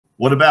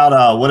What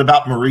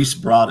about Maurice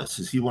Broaddus?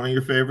 Is he one of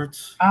your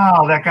favorites?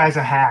 Oh, that guy's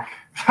a hack.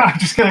 I'm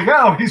just kidding.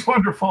 Oh, he's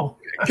wonderful.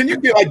 Can you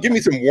give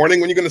me some warning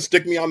when you're going to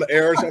stick me on the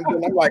air or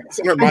something? I'm like,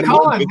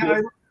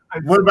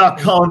 what about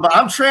Cullen? But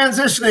I'm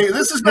transitioning.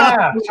 This is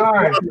not.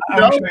 Sorry.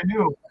 I wish I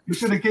knew. You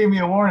should have gave me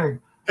a warning.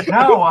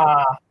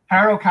 No,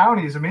 Harrow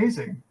County is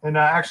amazing, and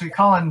actually,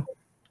 Cullen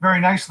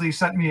very nicely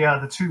sent me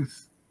The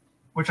Tooth,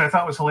 which I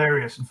thought was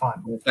hilarious and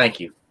fun. Well,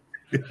 thank you.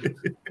 Rachel.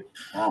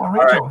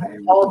 Right.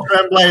 Paul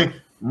Tremblay,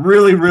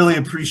 really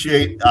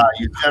appreciate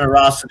your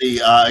generosity.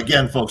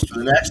 Again, folks, for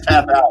the next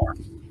half hour,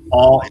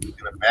 Paul is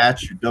going to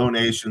match your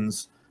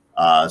donations.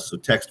 So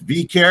text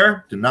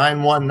VCARE to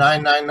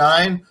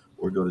 91999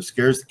 or go to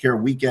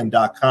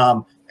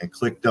scaresthecareweekend.com and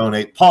click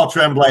donate. Paul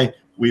Tremblay,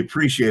 we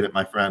appreciate it,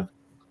 my friend.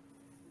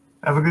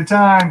 Have a good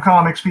time,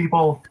 comics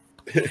people.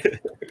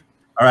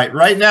 All right,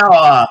 right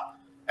now,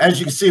 as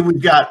you can see,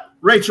 we've got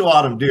Rachel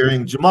Autumn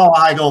Deering, Jamal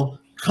Igle,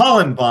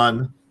 Cullen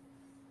Bunn,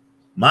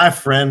 my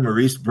friend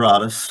Maurice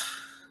Broaddus,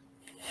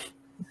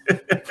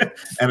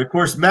 and of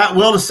course Matt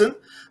Wildasin.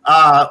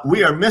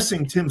 We are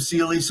missing Tim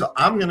Seeley, so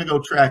I'm going to go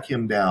track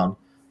him down.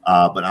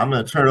 But I'm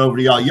going to turn it over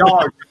to y'all. Y'all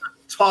are going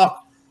to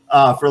talk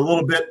for a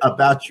little bit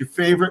about your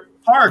favorite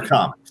horror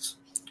comics.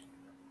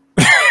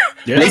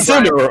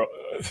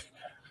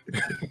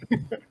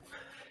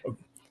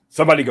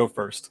 Somebody go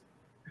first.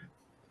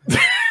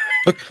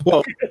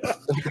 Well,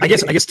 I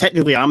guess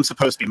technically I'm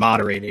supposed to be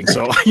moderating,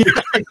 so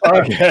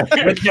okay.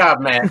 Good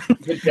job, man.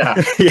 Good job.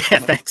 Yeah,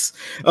 thanks.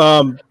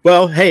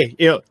 Well, hey,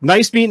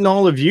 nice meeting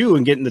all of you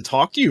and getting to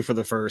talk to you for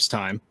the first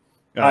time.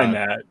 Hi,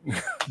 Matt.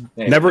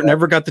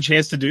 Never got the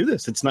chance to do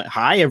this. It's not.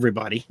 Hi,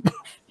 everybody.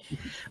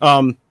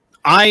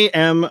 I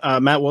am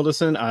Matt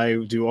Wildasin.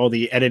 I do all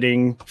the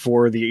editing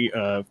for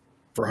the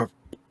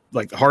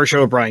like the horror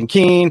show of Brian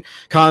Keene,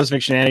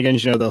 Cosmic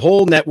Shenanigans, the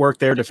whole network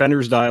there,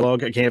 Defenders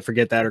Dialogue. I can't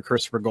forget that, or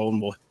Christopher Golden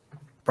will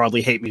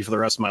probably hate me for the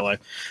rest of my life.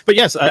 But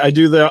yes, I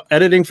do the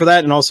editing for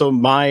that, and also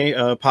my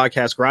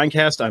podcast,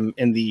 Grindcast. I'm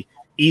in the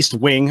east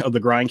wing of the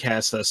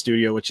Grindcast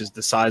studio, which is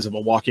the size of a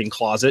walk-in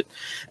closet.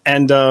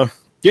 And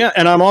yeah,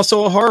 and I'm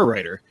also a horror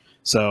writer.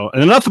 So,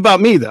 and enough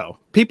about me, though.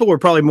 People were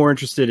probably more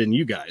interested in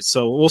you guys.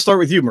 So we'll start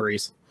with you,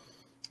 Maurice.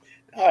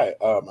 Hi,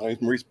 my name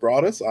is Maurice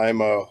Broaddus.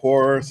 I'm a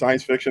horror,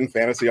 science fiction,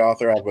 fantasy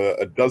author. I have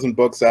a dozen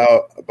books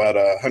out, about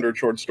 100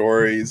 short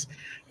stories.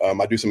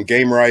 I do some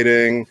game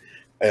writing,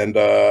 and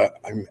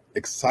I'm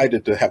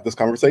excited to have this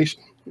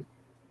conversation.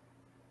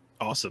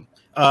 Awesome.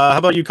 How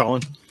about you,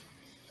 Cullen?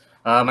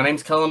 My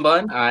name's Cullen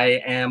Bunn.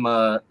 I am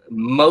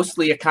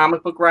mostly a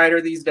comic book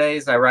writer these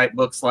days. I write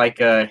books like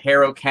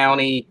Harrow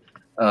County,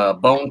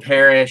 Bone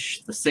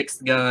Parish, The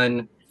Sixth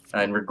Gun,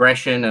 and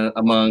Regression,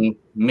 among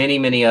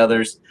many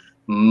others.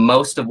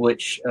 Most of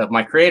which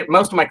my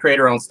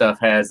creator-owned stuff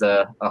has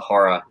a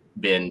horror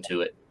bend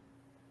to it.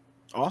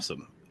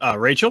 Awesome.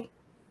 Rachel?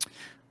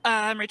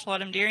 I'm Rachel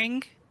Autumn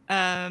Deering.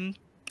 I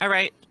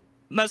write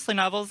mostly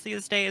novels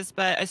these days,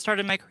 but I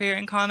started my career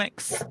in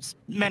comics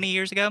many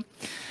years ago.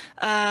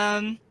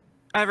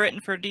 I've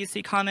written for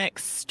DC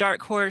Comics,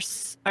 Dark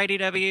Horse,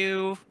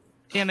 IDW,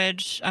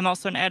 Image. I'm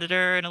also an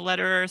editor and a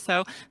letterer,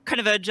 so kind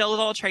of a jill of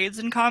all trades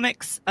in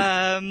comics.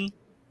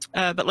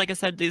 But like I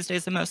said, these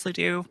days I mostly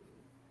do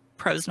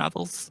prose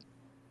novels.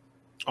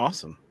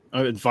 Awesome.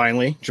 And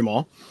finally,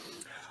 Jamal.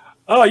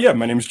 Yeah,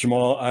 my name is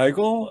Jamal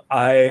Igle.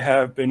 I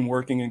have been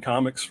working in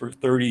comics for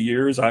 30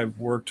 years. I've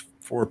worked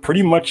for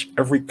pretty much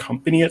every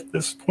company at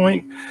this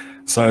point.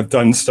 So I've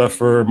done stuff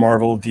for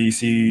Marvel,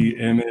 DC,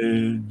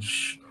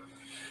 Image,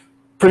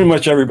 pretty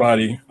much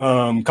everybody.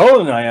 Cullen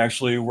and I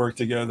actually worked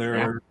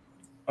together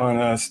on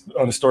a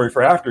story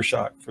for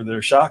Aftershock for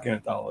their Shock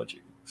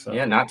anthology. So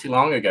yeah, not too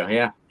long ago.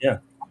 Yeah.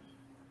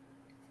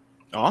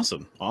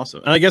 Awesome.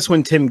 And I guess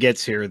when Tim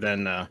gets here,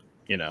 then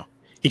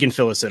he can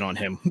fill us in on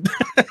him,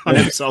 on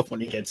himself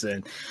when he gets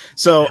in.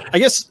 So I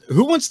guess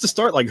who wants to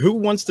start? Like, who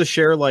wants to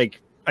share,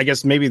 like, I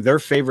guess maybe their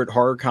favorite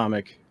horror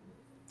comic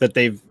that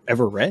they've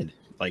ever read?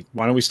 Like,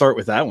 why don't we start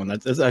with that one?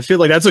 I feel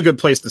like that's a good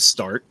place to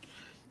start.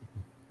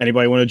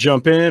 Anybody want to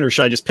jump in, or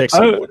should I just pick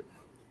someone?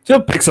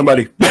 Just pick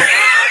somebody.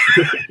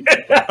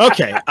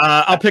 Okay,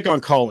 I'll pick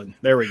on Cullen.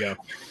 There we go.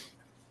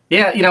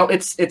 Yeah,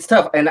 it's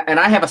tough, and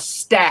I have a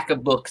stack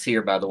of books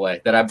here, by the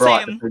way, that I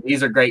brought. Same.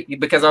 These are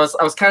great because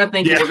I was kind of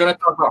thinking we're going to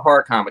talk about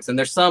horror comics, and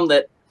there's some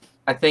that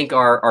I think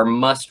are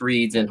must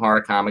reads in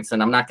horror comics,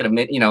 and I'm not going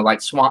to like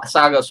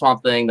Saga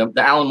Swamp Thing, the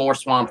Alan Moore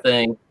Swamp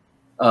Thing,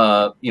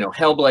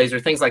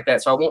 Hellblazer, things like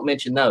that. So I won't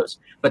mention those.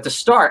 But to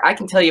start, I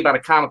can tell you about a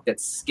comic that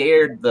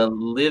scared the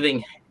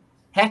living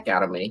heck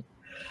out of me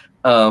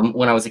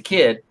when I was a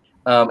kid,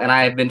 and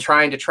I have been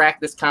trying to track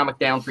this comic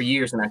down for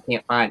years, and I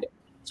can't find it.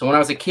 So when I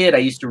was a kid, I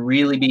used to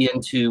really be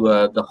into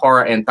the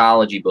horror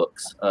anthology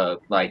books,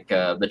 like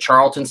the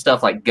Charlton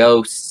stuff, like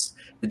Ghosts,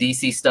 the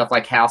DC stuff,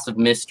 like House of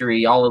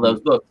Mystery, all of those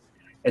books.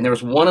 And there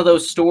was one of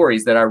those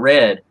stories that I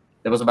read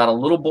that was about a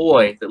little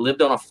boy that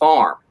lived on a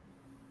farm,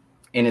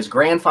 and his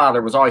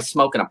grandfather was always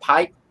smoking a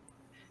pipe.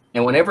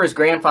 And whenever his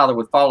grandfather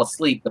would fall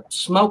asleep, the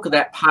smoke of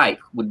that pipe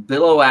would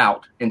billow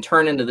out and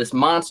turn into this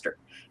monster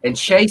and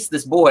chase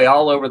this boy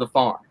all over the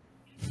farm.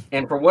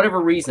 And for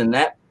whatever reason,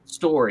 that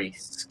story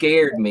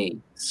scared me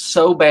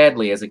so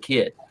badly as a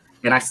kid.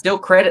 And I still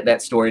credit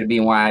that story to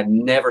being why I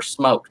never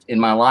smoked in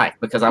my life,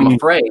 because I'm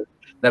afraid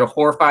that a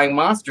horrifying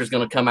monster is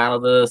going to come out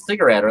of the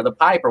cigarette or the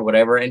pipe or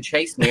whatever and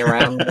chase me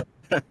around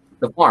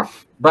the farm.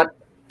 But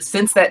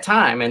since that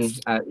time, and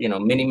you know,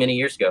 many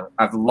years ago,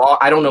 I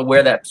don't know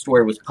where that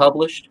story was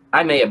published.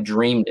 I may have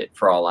dreamed it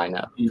for all I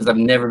know, because I've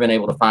never been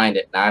able to find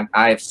it. And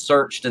I have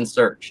searched and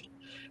searched,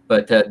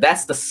 but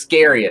that's the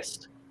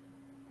scariest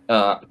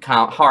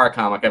horror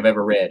comic I've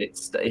ever read.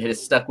 It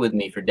has stuck with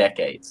me for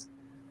decades.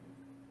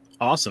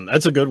 Awesome.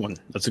 That's a good one.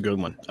 That's a good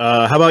one.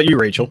 How about you,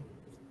 Rachel?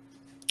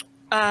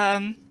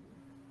 There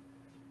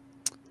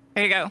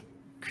you go.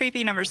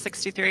 Creepy number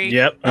 63.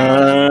 Yep.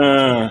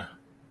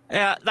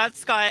 Yeah,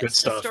 that's got a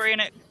stuff. story in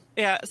it.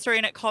 Yeah, a story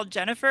in it called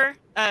Jennifer,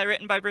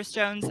 written by Bruce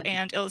Jones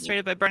and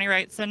illustrated by Bernie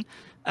Wrightson.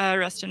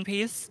 Rest in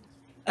peace.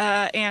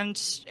 And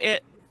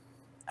it,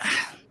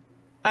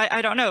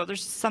 I don't know.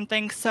 There's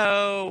something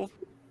so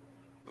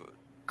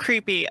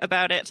creepy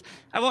about it.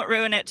 I won't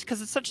ruin it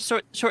because it's such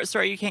a short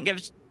story. You can't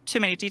give too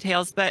many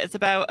details, but it's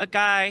about a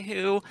guy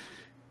who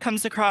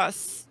comes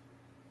across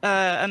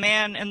a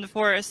man in the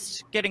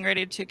forest getting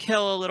ready to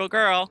kill a little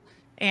girl,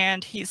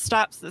 and he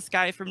stops this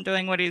guy from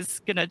doing what he's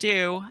gonna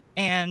do,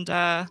 and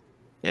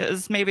it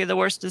was maybe the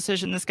worst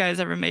decision this guy's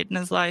ever made in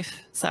his life.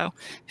 So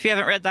if you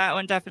haven't read that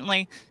one,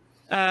 definitely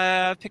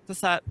pick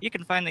this up. You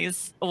can find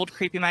these old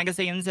creepy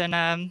magazines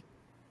in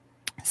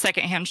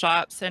secondhand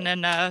shops and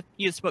in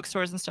used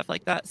bookstores and stuff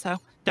like that. So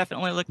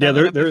definitely look that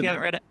up if you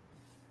haven't read it.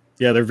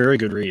 Yeah, they're very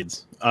good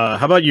reads.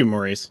 How about you,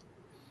 Maurice?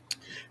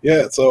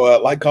 Yeah,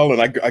 so like Cullen,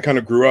 I kind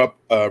of grew up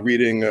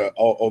reading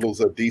all those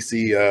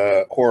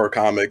DC horror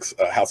comics,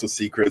 House of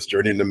Secrets,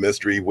 Journey into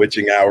Mystery,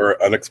 Witching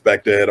Hour,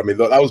 Unexpected. I mean,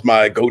 that was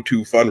my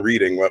go-to fun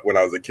reading when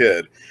I was a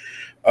kid.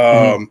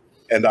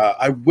 And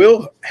I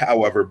will,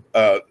 however,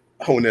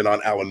 hone in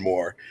on Alan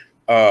Moore.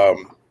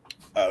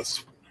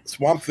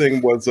 Swamp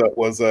Thing was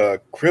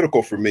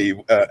critical for me.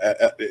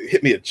 It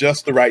hit me at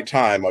just the right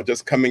time. I was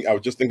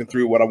just thinking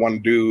through what I want to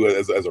do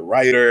as a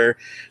writer,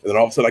 and then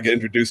all of a sudden I get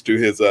introduced to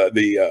his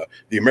the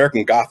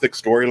American Gothic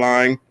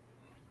storyline,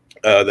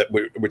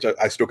 which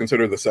I still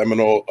consider the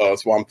seminal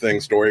Swamp Thing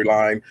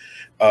storyline,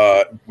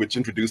 which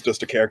introduced us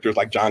to characters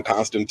like John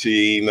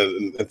Constantine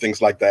and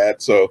things like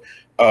that. So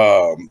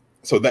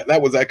that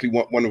was actually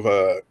one of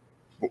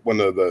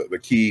the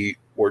key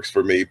works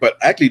for me. But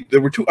actually, there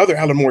were two other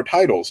Alan Moore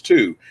titles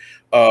too.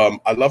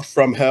 I loved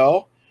From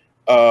Hell,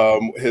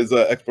 his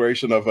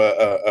exploration of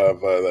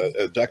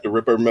Jack the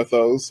Ripper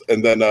mythos,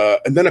 and then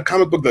a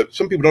comic book that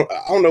some people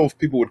I don't know if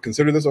people would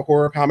consider this a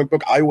horror comic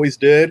book. I always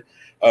did.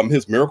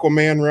 His Miracle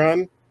Man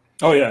run.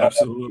 Oh yeah,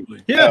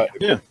 absolutely. Yeah.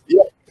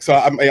 So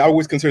I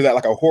always consider that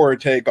like a horror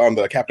take on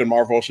the Captain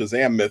Marvel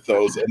Shazam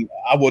mythos, and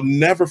I will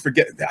never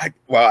forget. I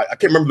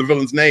can't remember the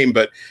villain's name,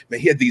 but man,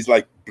 he had these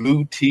like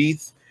blue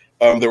teeth.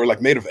 They were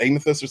like made of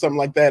amethyst or something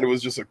like that. It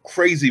was just a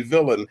crazy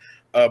villain.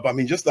 But I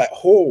mean, just that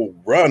whole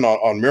run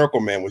on Miracle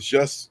Man was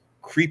just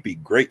creepy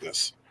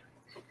greatness.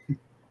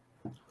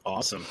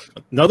 Awesome.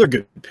 Another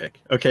good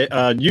pick. Okay,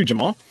 you,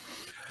 Jamal.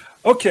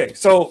 Okay,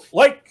 so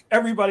like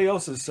everybody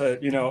else has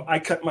said, you know, I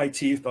cut my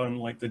teeth on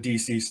like the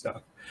DC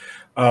stuff.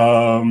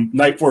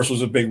 Night Force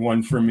was a big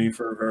one for me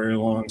for a very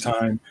long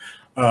time.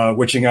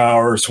 Witching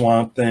Hour,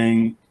 Swamp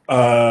Thing.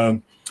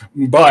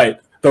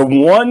 But the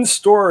one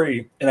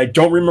story, and I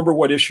don't remember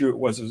what issue it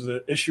was an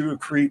issue of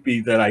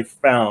Creepy that I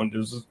found.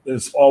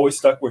 It's always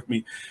stuck with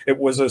me. It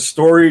was a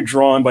story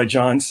drawn by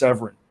John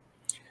Severin.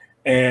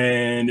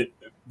 And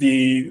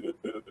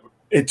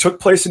it took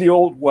place in the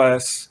Old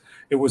West.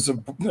 It was a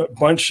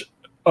bunch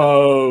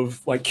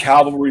of like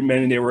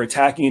cavalrymen, and they were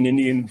attacking an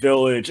Indian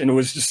village. And it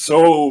was just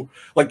so,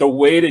 like the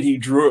way that he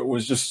drew it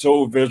was just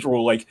so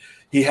visual. Like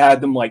he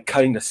had them like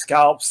cutting the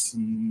scalps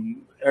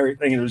and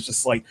everything. And it was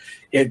just like,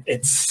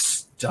 it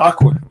stuck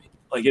with me.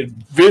 Like it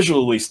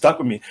visually stuck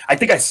with me. I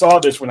think I saw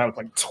this when I was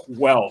like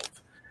 12,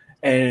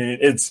 and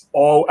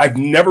I've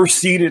never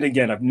seen it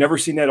again. I've never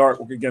seen that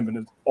artwork again, but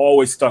it's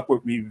always stuck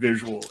with me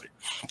visually.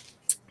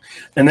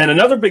 And then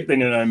another big thing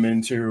that I'm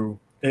into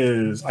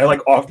is I like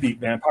offbeat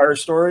vampire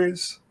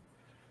stories.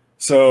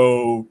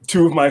 So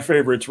two of my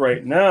favorites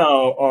right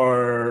now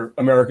are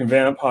American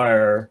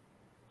Vampire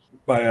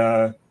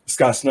by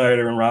Scott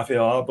Snyder and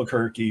Raphael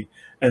Albuquerque.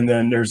 And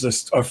then there's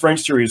a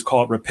French series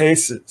called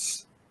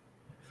Rapaces,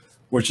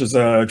 which is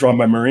drawn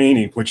by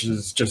Marini, which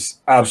is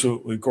just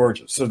absolutely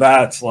gorgeous. So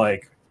that's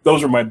like,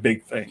 those are my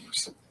big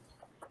things.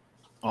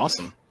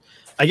 Awesome.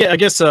 I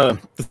guess to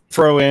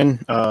throw in,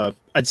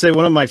 I'd say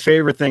one of my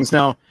favorite things.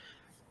 Now,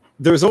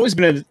 there's always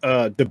been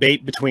a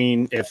debate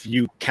between if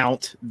you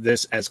count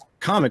this as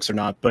comics or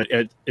not, but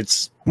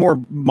it's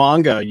more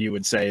manga, you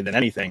would say, than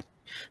anything.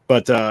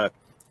 But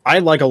I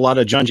like a lot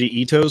of Junji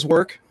Ito's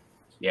work.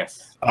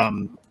 Yes.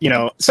 You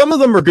know, some of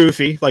them are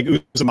goofy, like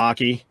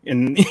Uzumaki,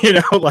 and you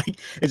know, like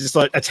it's just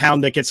like a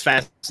town that gets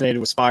fascinated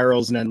with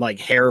spirals and then like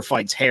hair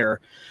fights hair.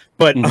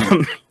 But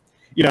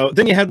you know,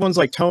 then you had ones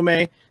like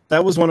Tomei.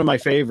 That was one of my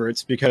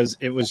favorites because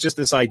it was just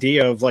this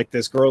idea of like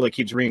this girl that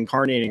keeps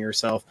reincarnating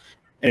herself,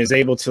 and is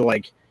able to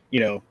like, you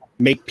know,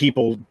 make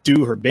people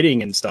do her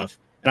bidding and stuff.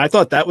 And I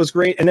thought that was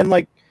great. And then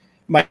like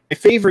my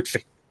favorite,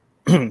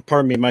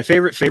 pardon me, my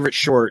favorite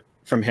short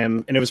from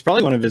him, and it was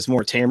probably one of his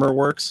more tamer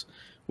works,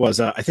 was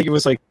I think it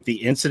was like the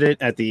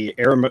incident at the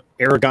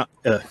Aragama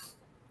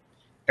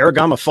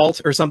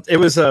Fault or something. It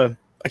was I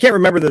can't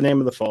remember the name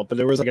of the fault, but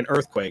there was like an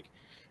earthquake,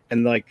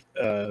 and like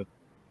the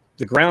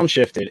ground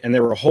shifted, and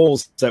there were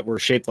holes that were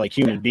shaped like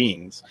human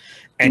beings,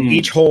 and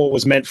each hole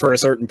was meant for a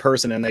certain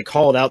person, and they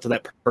called out to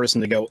that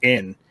person to go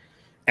in.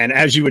 And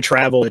as you would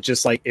travel, it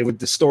just like it would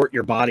distort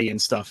your body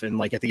and stuff. And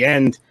like at the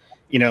end,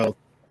 you know,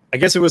 I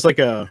guess it was like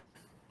a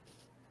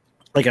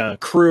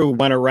crew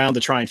went around to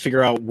try and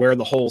figure out where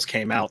the holes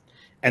came out,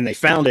 and they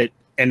found it,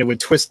 and it would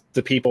twist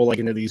the people like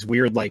into these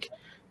weird like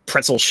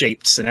pretzel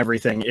shapes and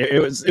everything.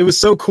 It was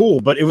so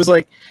cool. But it was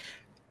like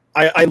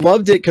I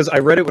loved it because I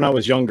read it when I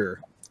was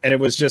younger, and it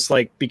was just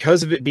like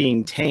because of it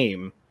being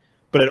tame,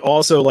 but it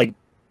also like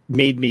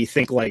made me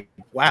think like,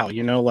 wow,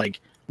 you know, like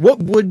what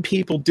would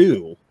people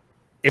do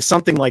if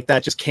something like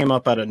that just came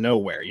up out of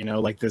nowhere, you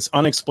know, like this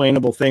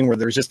unexplainable thing where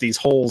there's just these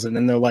holes, and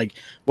then they're like,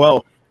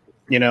 well,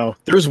 you know,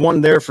 there's one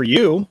there for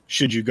you.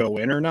 Should you go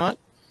in or not?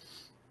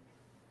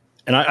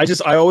 And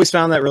I always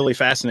found that really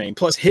fascinating.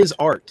 Plus his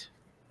art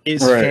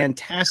is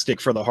fantastic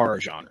for the horror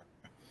genre.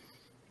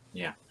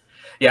 Yeah.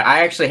 Yeah. I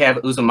actually have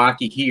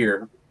Uzumaki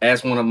here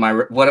as one of my,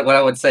 what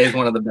I would say is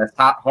one of the best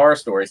hot horror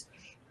stories.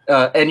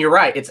 And you're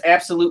right. It's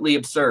absolutely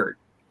absurd.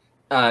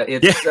 I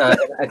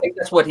think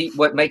that's what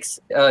makes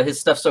his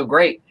stuff so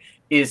great,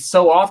 is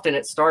so often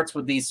it starts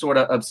with these sort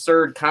of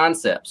absurd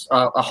concepts,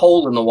 a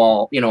hole in the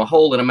wall, you know, a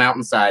hole in a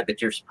mountainside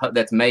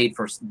that's made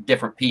for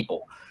different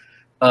people.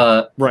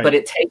 But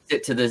it takes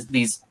it to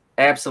these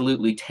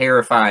absolutely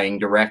terrifying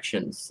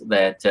directions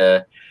that,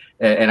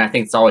 and I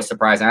think it's always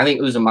surprising. I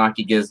think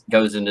Uzumaki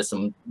goes into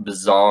some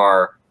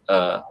bizarre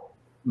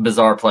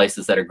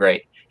places that are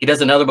great. He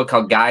does another book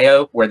called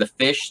Gaio, where the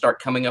fish start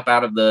coming up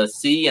out of the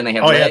sea and they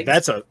have legs.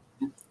 That's a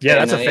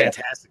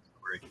fantastic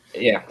story.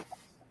 Yeah.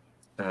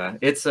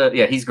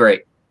 He's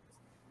great.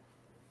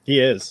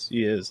 He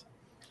is.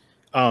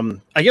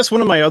 I guess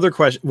one of my other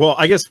questions,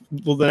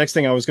 the next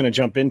thing I was going to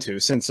jump into,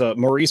 since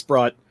Maurice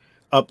brought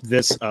up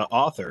this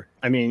author,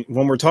 I mean,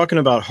 when we're talking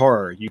about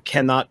horror, you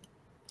cannot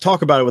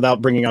talk about it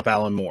without bringing up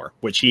Alan Moore,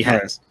 which he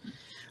has.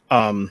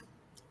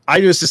 I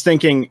was just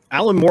thinking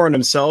Alan Moore in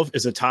himself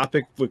is a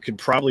topic that could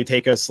probably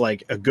take us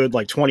like a good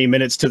 20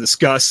 minutes to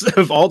discuss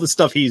of all the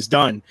stuff he's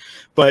done.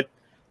 But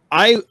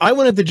I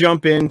wanted to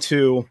jump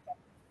into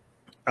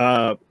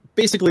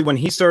basically when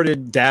he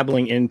started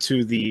dabbling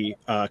into the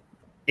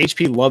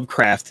H.P.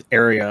 Lovecraft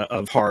area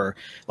of horror.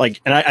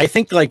 And I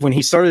think like when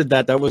he started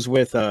that was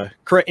with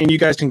correct, and you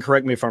guys can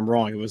correct me if I'm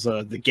wrong, it was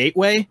The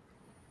Gateway.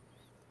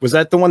 Was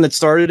that the one that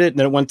started it, and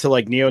then it went to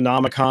like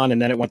Neonomicon,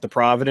 and then it went to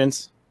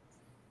Providence?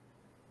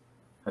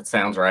 That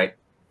sounds right.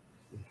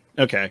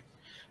 Okay.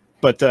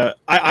 But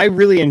I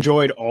really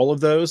enjoyed all of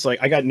those. Like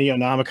I got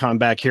Neonomicon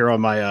back here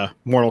on my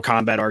Mortal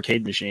Kombat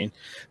arcade machine.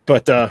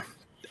 But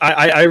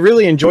I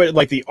really enjoyed it.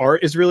 Like the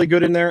art is really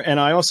good in there. And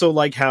I also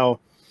like how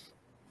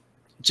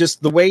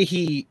just the way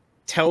he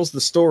tells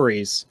the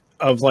stories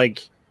of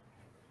like,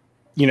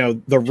 you know,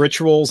 the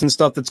rituals and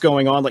stuff that's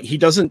going on. Like he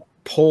doesn't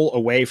pull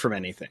away from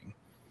anything.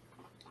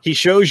 He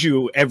shows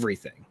you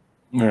everything.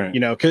 Right. You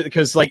know,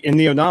 because like in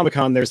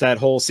Neonomicon, there's that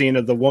whole scene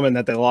of the woman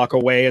that they lock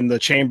away in the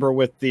chamber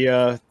with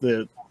the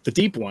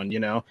deep one, you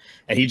know,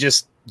 and he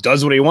just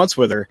does what he wants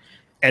with her.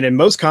 And in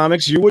most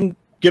comics, you wouldn't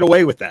get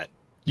away with that.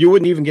 You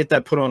wouldn't even get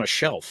that put on a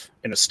shelf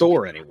in a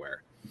store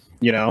anywhere,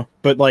 you know,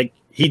 but like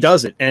he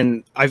does it.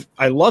 And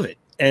I love it.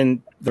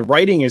 And the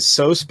writing is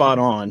so spot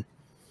on.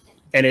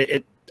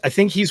 And I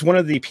think he's one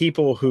of the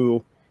people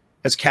who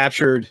has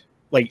captured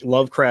like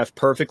Lovecraft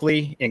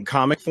perfectly in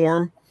comic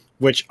form,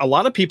 which a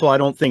lot of people I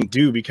don't think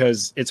do,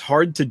 because it's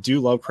hard to do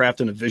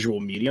Lovecraft in a visual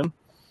medium.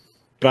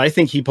 But I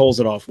think he pulls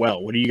it off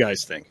well. What do you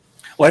guys think?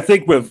 Well, I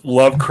think with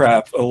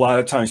Lovecraft, a lot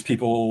of times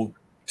people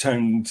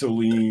tend to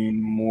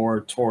lean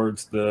more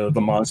towards the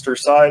monster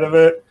side of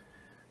it.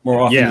 More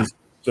often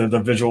the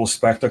visual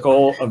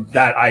spectacle of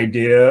that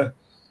idea,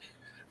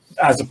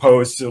 as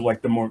opposed to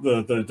like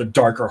the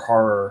darker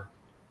horror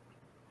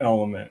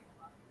element.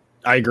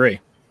 I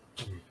agree.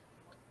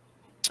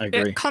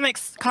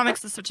 Comics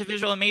is such a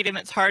visual medium.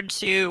 It's hard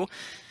to,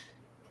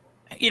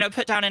 you know,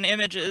 put down in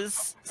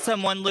images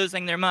someone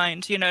losing their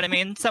mind. You know what I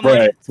mean?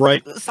 Someone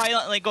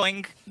silently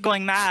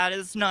going mad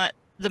is not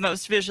the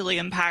most visually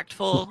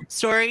impactful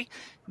story,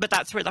 but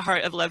that's where the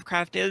heart of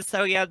Lovecraft is.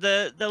 So yeah,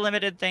 the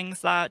limited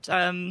things that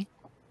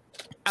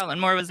Alan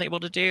Moore was able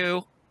to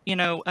do, you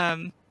know,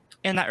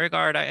 in that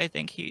regard, I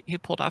think he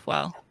pulled off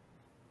well.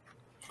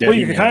 Well,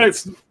 you could kind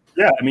of,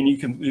 I mean,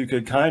 you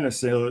could kind of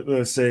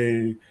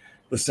say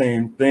the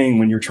same thing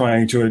when you're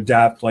trying to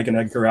adapt like an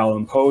Edgar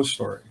Allan Poe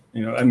story.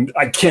 You know, and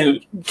I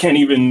can't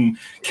even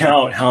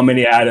count how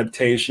many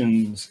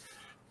adaptations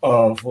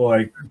of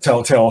like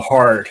Telltale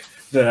Heart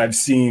that I've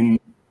seen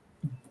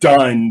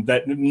done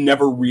that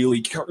never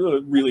really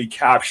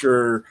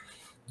capture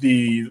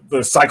the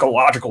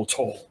psychological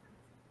toll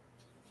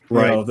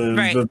know,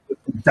 the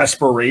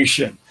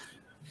desperation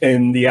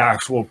in the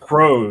actual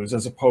prose,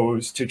 as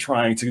opposed to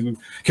trying to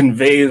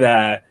convey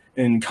that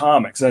in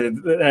comics.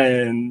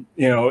 And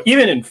you know,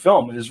 even in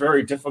film, it is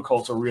very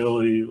difficult to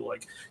really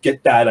like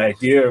get that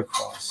idea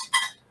across.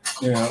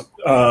 You know,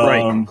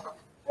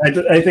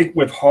 I think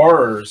with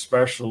horror,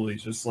 especially,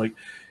 just like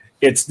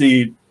it's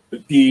the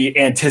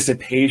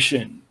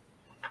anticipation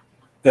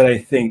that I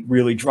think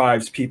really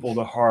drives people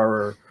to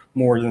horror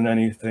more than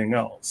anything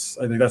else.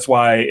 I think that's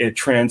why it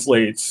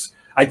translates,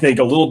 I think,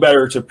 a little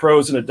better to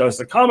prose than it does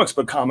to comics,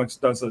 but comics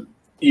does it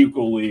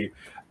equally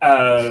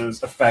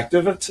as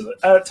effective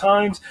at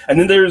times. And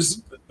then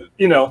there's,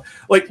 you know,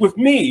 like with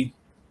me,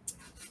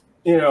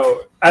 you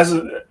know,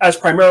 as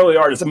primarily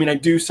artist, I mean, I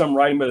do some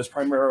writing, but as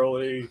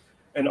primarily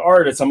an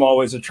artist, I'm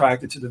always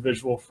attracted to the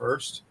visual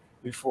first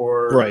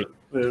before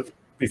the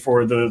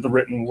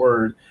written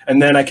word,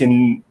 and then I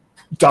can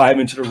dive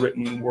into the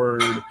written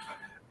word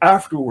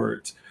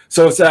afterwards.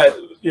 So it's that,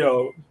 you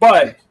know,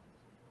 but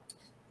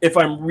if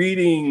I'm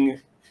reading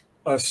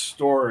a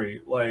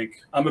story,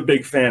 like I'm a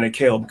big fan of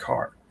Caleb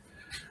Carr,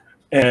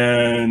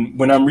 and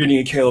when I'm reading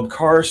a Caleb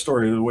Carr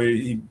story, the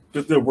way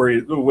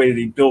that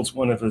he builds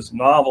one of his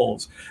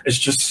novels is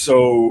just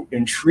so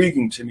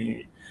intriguing to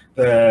me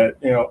that,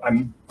 you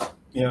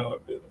know,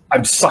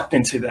 I'm sucked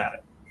into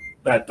that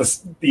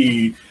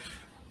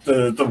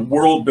the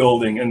world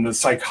building and the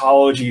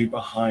psychology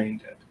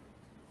behind it.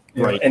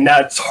 Right. And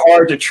that's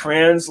hard to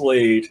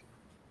translate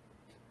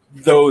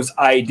those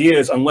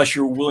ideas unless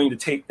you're willing to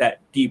take that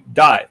deep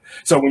dive.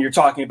 So when you're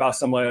talking about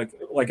somebody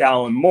like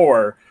Alan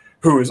Moore,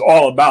 who is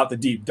all about the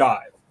deep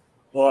dive,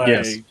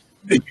 like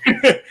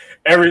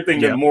everything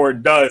that Moore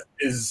does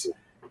is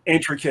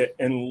intricate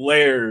and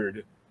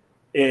layered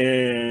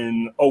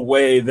in a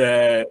way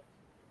that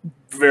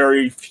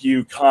very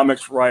few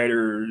comics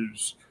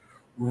writers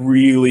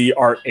really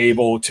are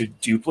able to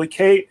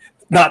duplicate.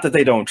 Not that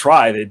they don't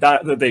try,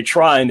 they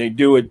try and they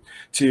do it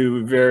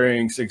to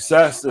varying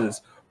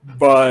successes,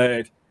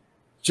 but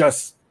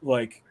just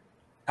like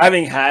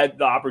having had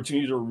the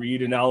opportunity to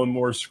read an Alan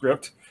Moore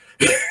script,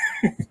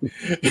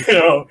 you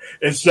know,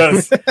 it's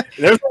just,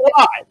 there's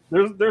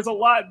a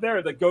lot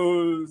there that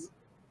goes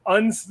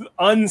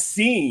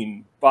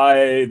unseen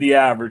by the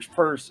average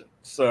person.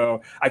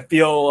 So I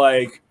feel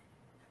like,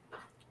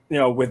 you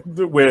know,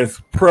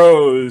 with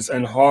prose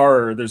and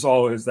horror, there's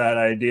always that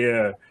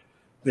idea,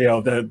 you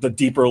know, the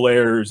deeper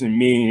layers and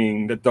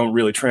meaning that don't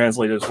really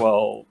translate as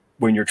well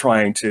when you're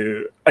trying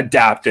to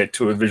adapt it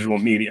to a visual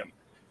medium.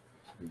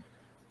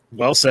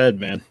 Well said,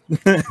 man.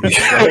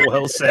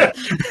 well said.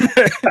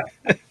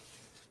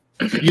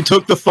 You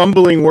took the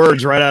fumbling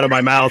words right out of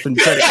my mouth and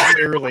said it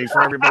clearly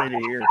for everybody to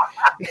hear.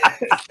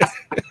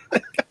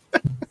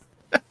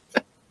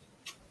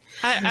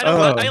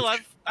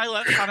 I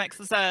love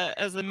comics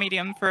as a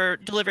medium for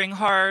delivering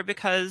horror,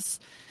 because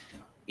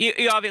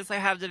you obviously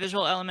have the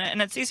visual element,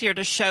 and it's easier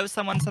to show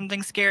someone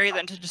something scary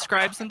than to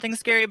describe something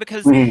scary,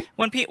 because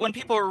when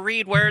people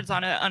read words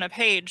on a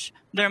page,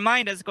 their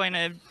mind is going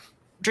to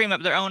dream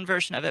up their own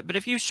version of it. But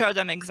if you show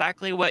them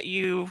exactly what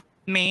you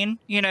mean,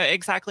 you know,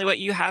 exactly what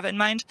you have in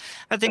mind,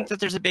 I think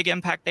that there's a big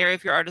impact there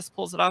if your artist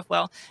pulls it off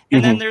well.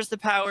 And then there's the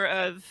power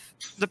of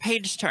the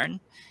page turn.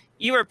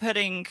 You are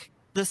putting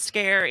the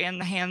scare in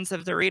the hands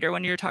of the reader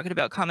when you're talking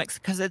about comics,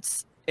 because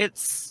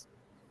it's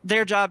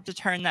their job to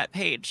turn that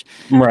page,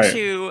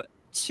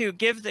 to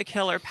give the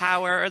killer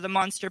power or the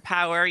monster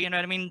power. You know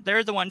what I mean?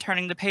 They're the one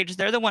turning the page.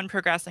 They're the one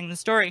progressing the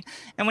story.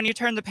 And when you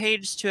turn the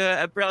page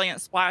to a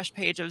brilliant splash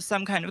page of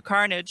some kind of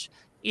carnage,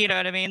 you know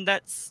what I mean?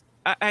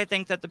 I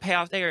think that the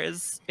payoff there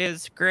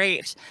is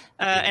great.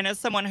 And as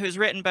someone who's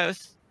written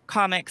both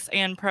comics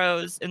and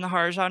prose in the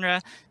horror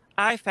genre,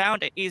 I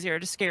found it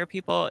easier to scare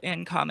people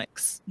in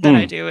comics than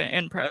I do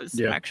in prose,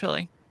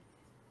 actually.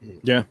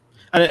 Yeah.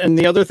 And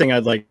the other thing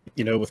I'd like,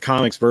 you know, with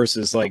comics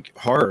versus like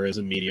horror as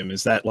a medium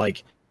is that,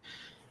 like,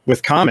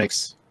 with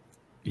comics,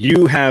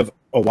 you have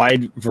a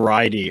wide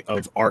variety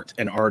of art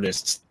and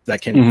artists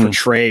that can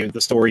portray the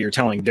story you're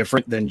telling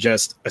different than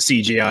just a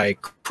CGI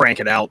crank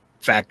it out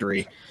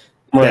factory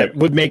that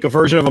would make a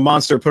version of a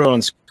monster, put it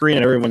on screen,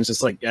 and everyone's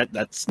just like,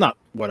 that's not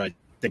what I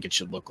think it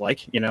should look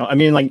like. You know, I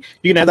mean, like,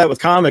 you can have that with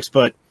comics,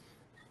 but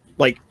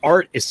like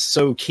art is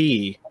so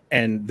key,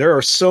 and there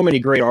are so many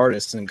great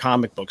artists in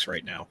comic books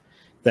right now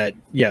that,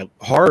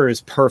 horror is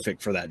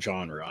perfect for that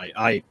genre.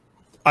 I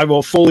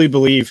will fully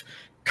believe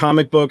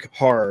comic book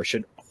horror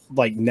should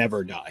like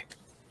never die.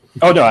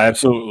 Oh no, I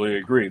absolutely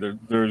agree.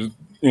 There's,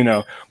 you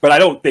know, but I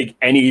don't think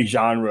any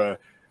genre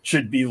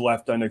should be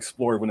left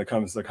unexplored when it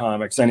comes to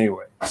comics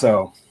anyway.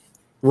 So,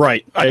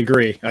 right, I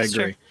agree.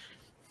 True.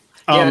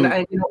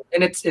 And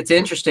it's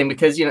interesting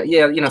because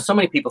so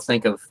many people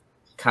think of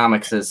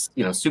comics as,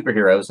 you know,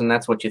 superheroes, and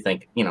that's what you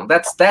think. You know,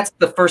 that's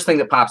the first thing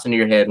that pops into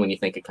your head when you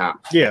think of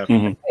comics. Yeah.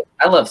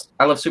 I love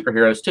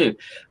superheroes too,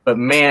 but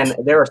man,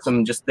 there are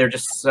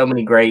just so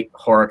many great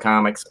horror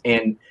comics,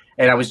 and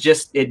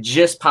it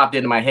just popped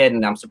into my head,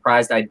 and I'm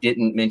surprised I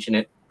didn't mention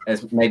it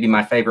as maybe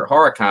my favorite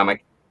horror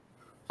comic.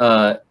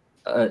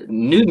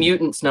 New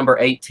Mutants number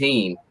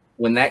 18,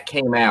 when that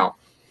came out,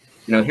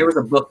 here was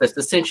a book that's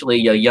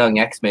essentially a young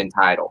X-Men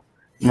title.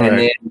 Right. And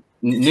then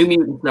New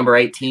Mutants number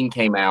 18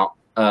 came out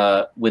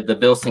with the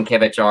Bill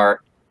Sienkiewicz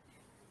art,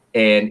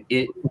 and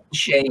it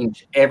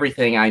changed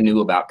everything I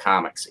knew about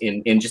comics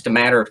in just a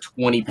matter of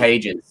 20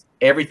 pages.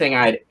 Everything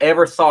I had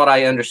ever thought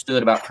I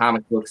understood about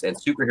comic books and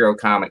superhero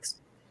comics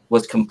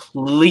was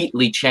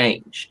completely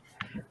changed.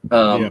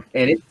 And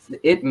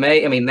it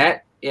may, I mean,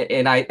 that,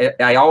 and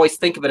I always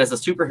think of it as a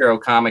superhero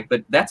comic,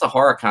 but that's a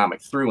horror comic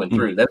through and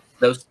through.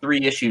 Those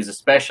 3 issues,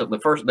 especially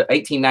the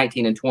 18,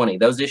 19, and 20,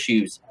 those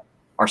issues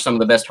are some of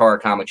the best horror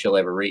comics you'll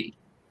ever read.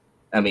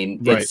 I mean,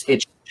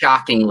 it's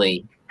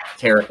shockingly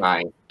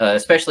terrifying,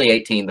 especially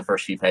 18, the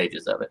first few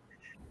pages of it.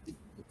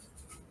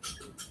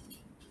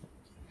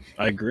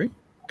 I agree.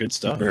 Good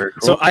stuff. Very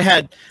cool. So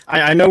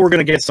I know we're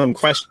going to get some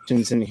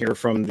questions in here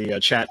from the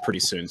chat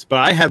pretty soon, but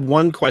I had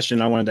one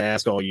question I wanted to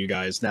ask all you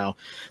guys. Now,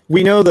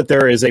 we know that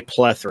there is a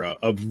plethora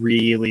of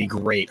really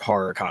great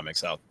horror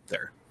comics out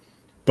there,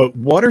 but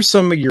what are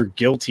some of your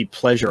guilty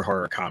pleasure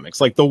horror comics?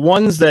 Like the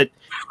ones that,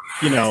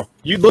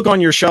 you look on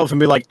your shelf and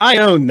be like, I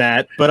own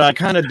that, but I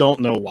kind of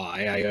don't know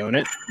why I own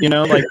it.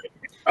 Like.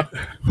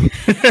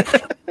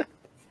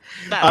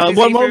 Why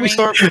don't we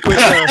start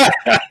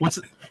with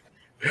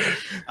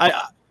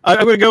I'm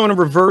going to go in a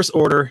reverse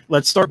order.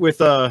 Let's start with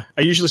I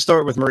usually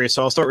start with Maurice,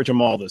 so I'll start with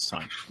Jamal this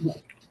time.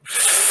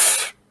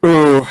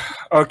 Ooh,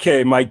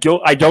 okay. My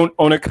guilt. I don't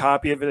own a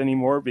copy of it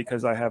anymore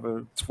because I have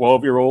a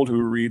 12-year-old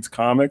who reads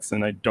comics,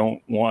 and I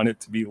don't want it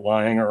to be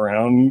lying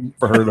around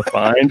for her to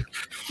find.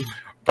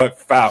 But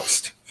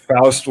Faust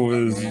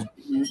was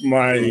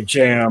my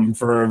jam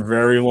for a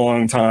very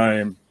long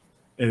time.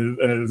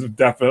 It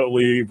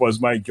definitely was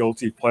my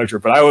guilty pleasure.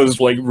 But I was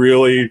like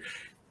really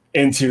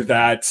into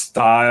that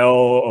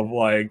style of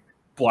like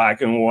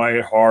black and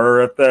white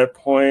horror at that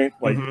point.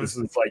 Like this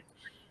is like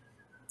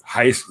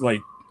I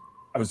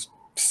was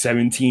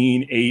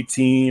 17,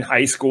 18,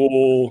 high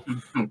school.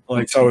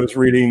 Like, so I was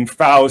reading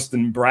Faust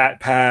and Brat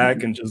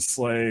Pack and just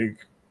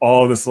like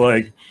all this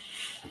like,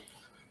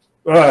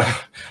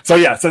 so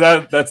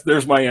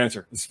there's my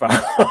answer. It's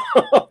Faust.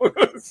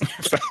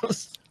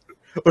 Faust.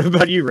 What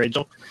about you,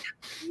 Rachel?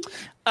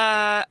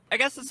 I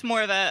guess it's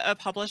more of a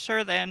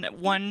publisher than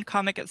one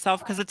comic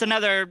itself, because it's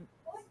another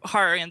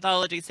horror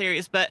anthology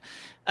series. But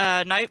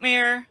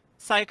Nightmare,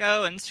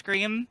 Psycho, and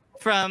Scream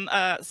from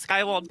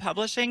Skywald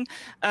Publishing,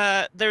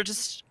 they're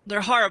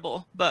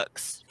horrible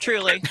books.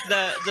 Truly,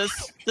 the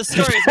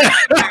stories.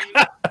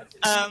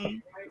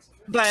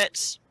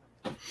 But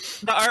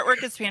the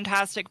artwork is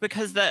fantastic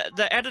because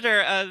the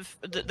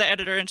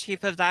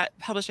editor-in-chief of that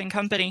publishing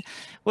company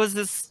was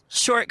this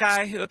short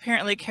guy who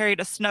apparently carried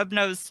a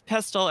snub-nosed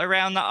pistol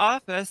around the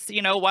office,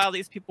 while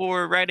these people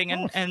were writing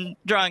and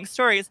drawing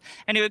stories,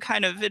 and he would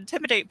kind of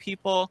intimidate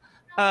people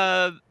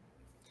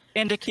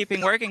into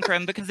working for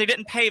him because they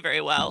didn't pay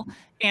very well.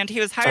 And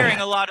he was hiring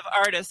a lot of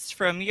artists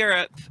from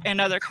Europe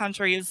and other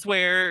countries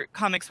where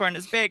comics weren't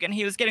as big, and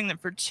he was getting them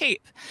for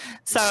cheap.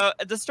 So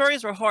the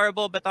stories were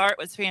horrible, but the art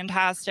was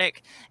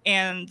fantastic.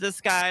 And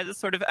this guy, this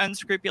sort of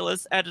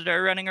unscrupulous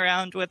editor running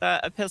around with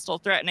a pistol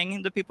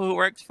threatening the people who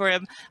worked for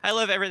him. I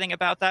love everything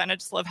about that, and I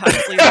just love how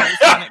sleazy these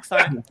comics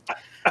are.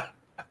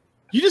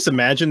 You just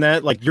imagine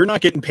that, like, you're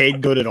not getting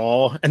paid good at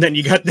all, and then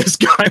you got this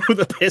guy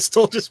with a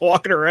pistol just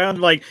walking around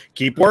like,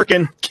 keep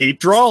working, keep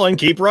drawing,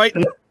 keep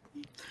writing.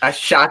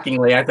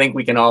 Shockingly, I think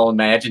we can all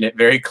imagine it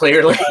very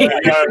clearly.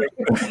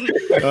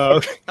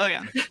 Oh,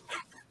 yeah.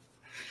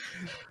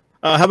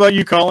 How about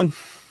you, Cullen?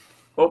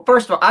 Well,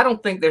 first of all, I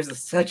don't think there's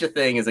such a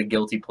thing as a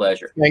guilty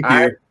pleasure. Thank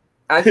you.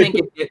 I think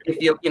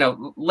if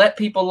you let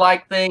people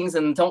like things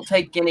and don't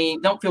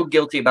feel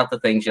guilty about the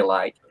things you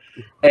like.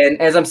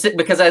 And as I'm sitting,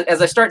 because as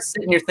I start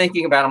sitting here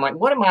thinking about it, I'm like,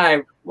 what am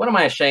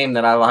I ashamed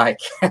that I like?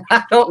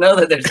 I don't know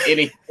that there's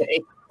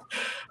anything.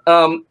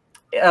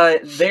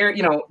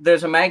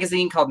 There's a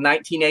magazine called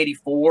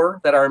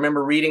 1984 that I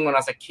remember reading when I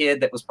was a kid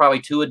that was probably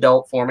too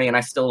adult for me, and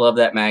I still love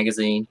that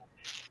magazine.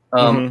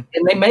 And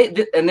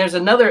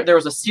there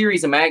was a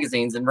series of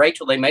magazines, and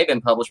Rachel, they may have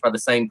been published by the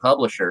same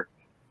publisher.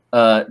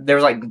 There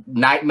was like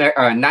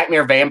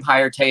Nightmare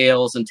Vampire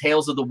Tales and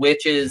Tales of the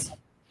Witches,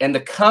 and the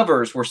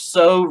covers were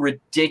so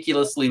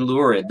ridiculously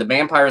lurid. The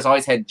vampires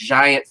always had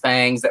giant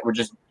fangs that were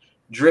just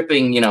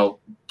dripping,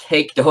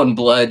 caked on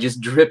blood, just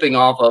dripping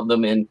off of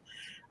them, and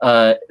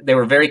they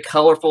were very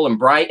colorful and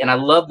bright, and I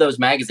love those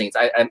magazines.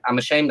 I'm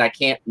ashamed I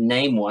can't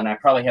name one. I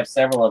probably have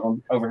several of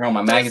them over here on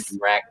my magazine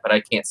rack, but I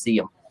can't see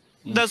them.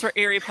 Those were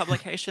Eerie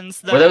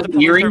publications. Were those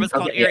Eerie? Was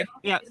called Eerie.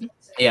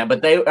 Yeah,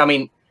 but they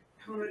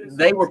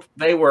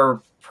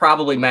were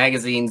probably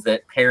magazines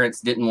that parents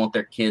didn't want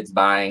their kids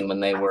buying when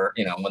they were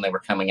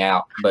coming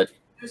out, but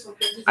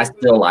I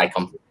still like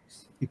them.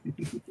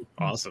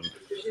 Awesome.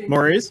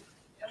 Maurice?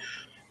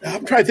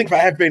 I'm trying to think if I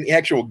have any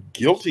actual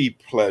guilty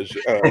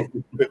pleasure,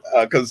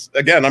 because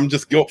again, I'm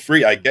just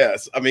guilt-free, I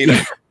guess. I mean,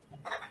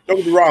 don't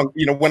get me wrong.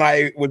 When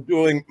I was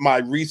doing my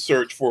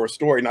research for a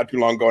story not too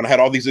long ago, and I had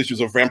all these issues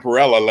of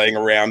Vampirella laying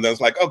around, then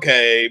it's like,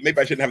 okay, maybe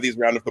I shouldn't have these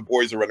around if the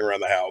boys are running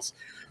around the house.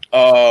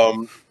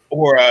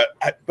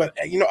 But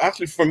you know,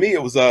 actually, for me,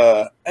 it was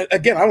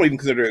again, I don't even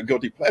consider it a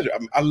guilty pleasure. I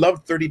mean, I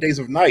loved 30 Days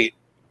of Night.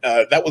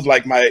 That was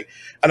like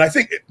and I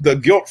think the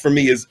guilt for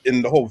me is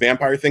in the whole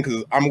vampire thing,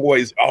 because I'm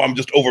always, I'm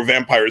just over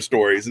vampire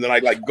stories, and then I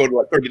like go to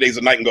like 30 Days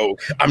of Night and go,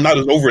 I'm not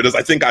as over it as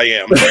I think I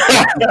am.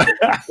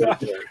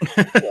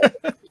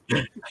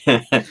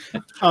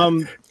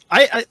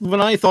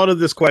 When I thought of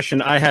this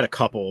question, I had a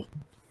couple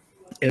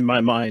in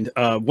my mind.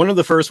 One of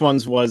the first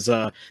ones was,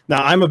 now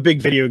I'm a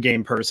big video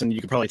game person.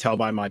 You can probably tell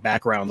by my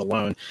background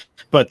alone,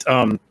 but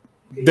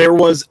there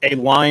was a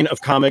line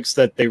of comics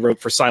that they wrote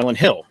for Silent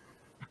Hill.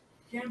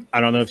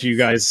 I don't know if you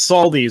guys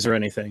saw these or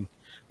anything,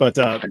 but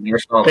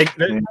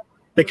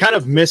they kind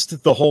of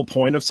missed the whole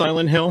point of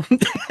Silent Hill.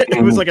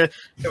 It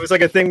was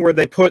like a thing where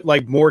they put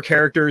like more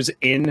characters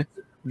in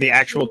the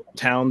actual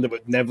town that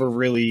would never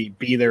really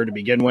be there to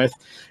begin with,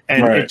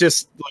 and it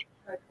just like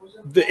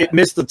it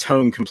missed the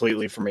tone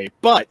completely for me.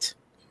 But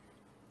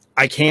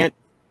I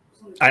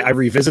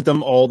revisit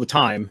them all the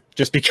time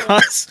just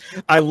because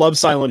I love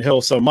Silent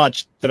Hill so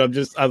much that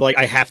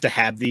I have to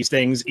have these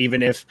things,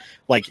 even if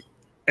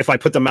if I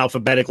put them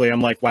alphabetically,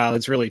 I'm like, wow,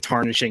 it's really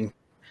tarnishing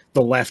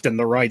the left and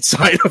the right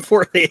side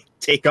before they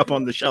take up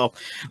on the shelf.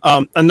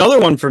 Another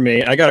one for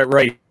me, I got it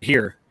right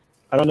here.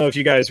 I don't know if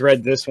you guys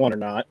read this one or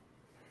not.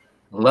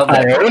 Love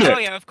that. Oh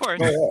yeah, of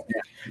course.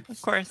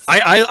 Of course.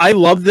 I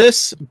love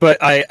this, but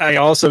I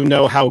also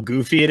know how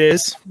goofy it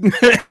is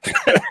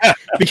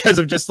because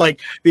of just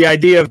like the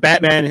idea of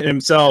Batman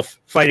himself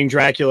fighting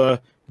Dracula,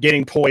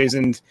 getting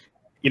poisoned,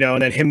 you know,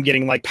 and then him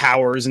getting like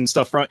powers and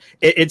stuff.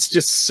 It's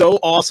just so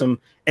awesome,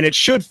 and it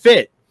should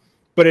fit,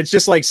 but it's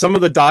just like some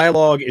of the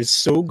dialogue is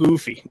so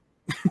goofy,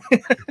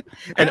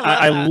 and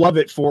I love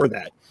it for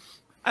that.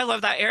 I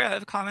love that era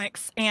of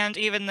comics, and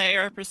even the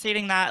era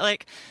preceding that.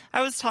 Like,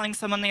 I was telling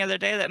someone the other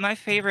day that my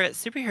favorite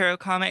superhero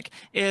comic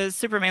is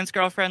Superman's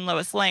girlfriend,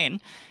 Lois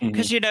Lane,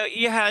 because you know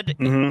you had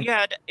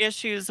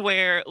issues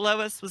where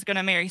Lois was going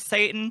to marry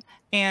Satan,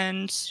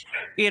 and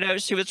you know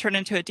she was turned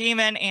into a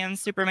demon, and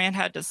Superman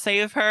had to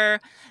save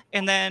her,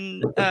 and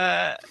then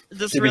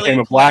she became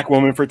a black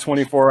woman for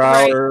 24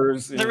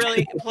 hours. The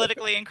really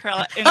politically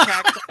incorrect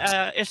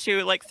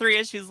issue, like 3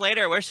 issues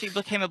later, where she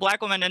became a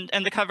black woman,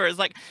 and the cover is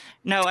like,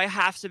 no, I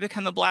have to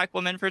become a black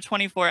woman for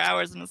 24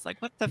 hours, and it's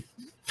like, what the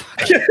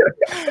fuck?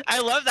 I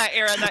love that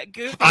era, that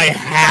goofy. I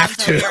have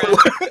to. Era.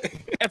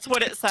 It's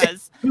what it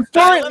says.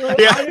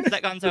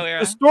 That Gonzo era.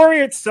 The story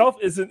itself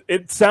isn't.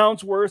 It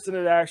sounds worse than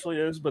it actually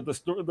is, but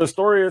the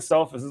story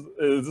itself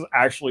is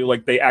actually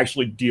like they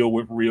actually deal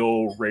with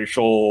real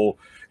racial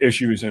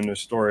issues in the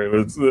story.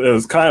 It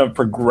was kind of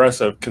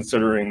progressive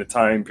considering the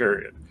time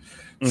period.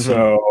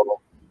 So.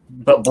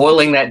 But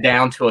boiling that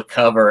down to a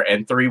cover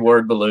and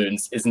 3-word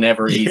balloons is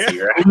never easy,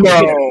 right?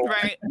 No,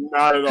 right.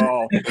 Not at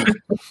all.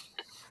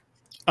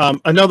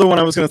 Another one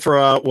I was going to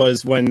throw out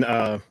was when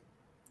the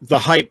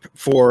hype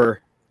for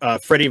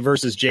Freddy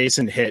versus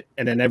Jason hit,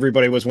 and then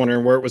everybody was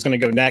wondering where it was going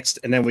to go next,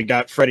 and then we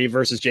got Freddy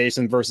versus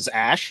Jason versus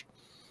Ash.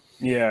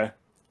 Yeah,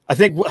 I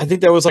think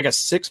that was like a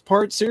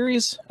 6-part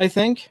series. I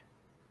think it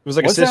was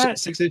like a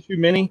 6-issue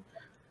mini.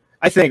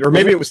 I think, or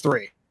maybe it was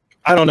 3.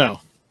 I don't know.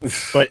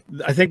 But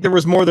I think there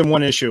was more than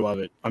 1 issue of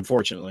it,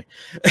 unfortunately.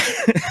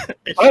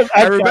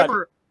 I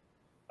remember.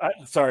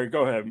 Sorry,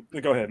 go ahead.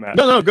 Go ahead, Matt.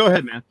 No, go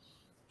ahead, man.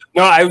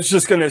 No, I was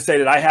just going to say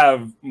that I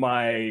have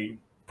my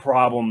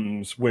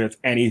problems with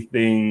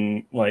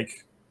anything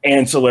like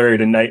ancillary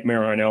to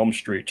Nightmare on Elm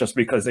Street, just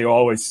because they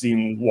always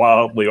seem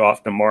wildly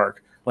off the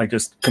mark, like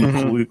just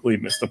completely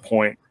miss the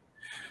point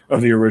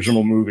of the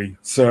original movie.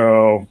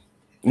 So,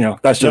 you know,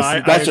 that's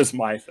just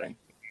my thing.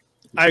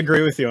 I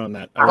agree with you on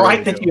that. I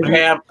like that you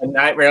have a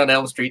Nightmare on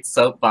Elm Street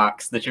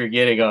soapbox that you're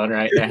getting on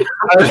right now.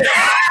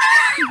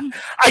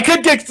 I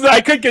could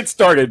get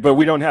started, but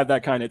we don't have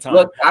that kind of time.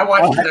 Look, I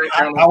watched.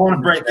 I want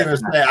to break in and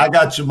say I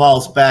got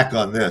Jamal's back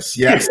on this.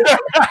 Yes.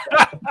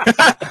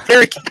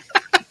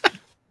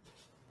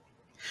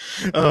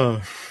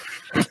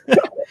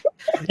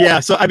 Yeah.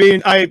 So I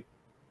mean, I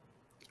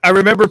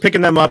remember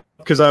picking them up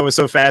because I was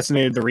so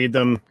fascinated to read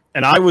them.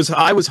 And I was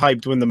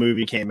hyped when the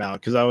movie came out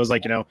because I was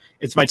like, you know,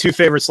 it's my 2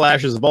 favorite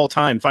slashers of all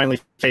time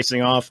finally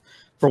facing off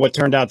for what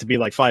turned out to be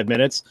like 5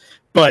 minutes.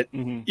 But,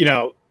 you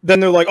know, then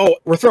they're like, oh,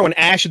 we're throwing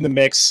Ash in the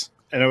mix.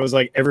 And it was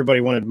like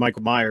everybody wanted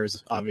Michael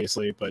Myers,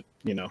 obviously, but,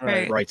 you know,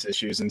 rights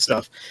issues and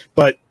stuff.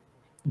 But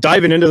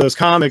diving into those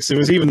comics, it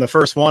was even the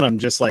first one. I'm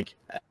just like,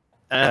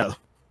 oh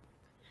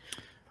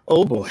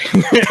boy.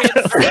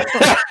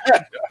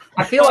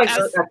 I feel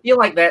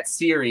like that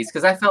series,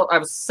 because I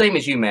was the same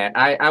as you, Matt.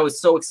 I was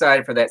so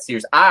excited for that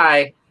series.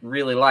 I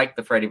really liked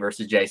the Freddy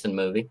versus Jason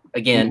movie.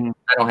 Again,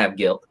 I don't have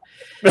guilt.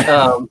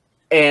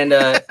 And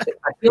I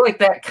feel like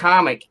that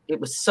comic, it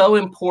was so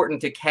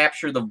important to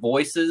capture the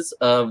voices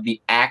of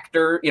the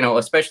actor, you know,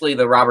 especially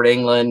the Robert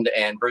Englund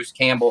and Bruce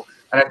Campbell.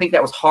 And I think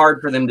that was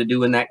hard for them to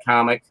do in that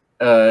comic,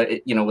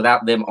 you know,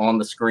 without them on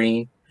the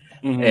screen.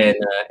 And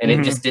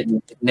it just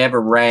never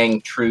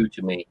rang true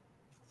to me.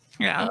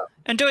 Yeah.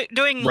 And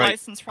doing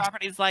licensed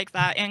properties like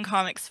that in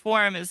comics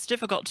form is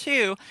difficult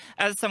too,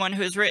 as someone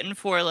who's written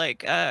for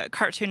like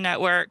Cartoon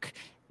Network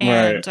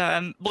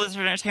and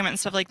Blizzard Entertainment and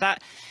stuff like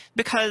that,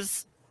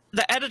 because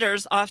the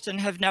editors often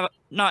have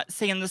not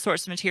seen the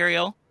source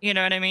material, you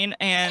know what I mean?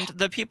 And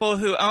the people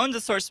who own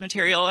the source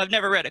material have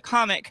never read a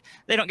comic.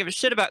 They don't give a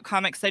shit about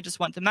comics. They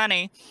just want the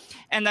money.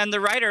 And then the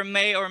writer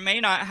may or may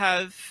not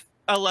have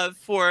a love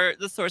for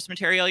the source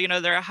material. You know,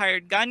 they're a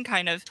hired gun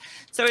kind of.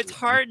 So it's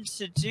hard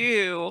to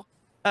do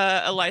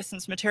a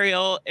licensed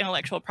material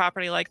intellectual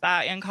property like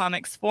that in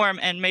comics form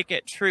and make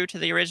it true to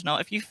the original.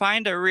 If you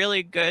find a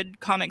really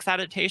good comics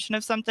adaptation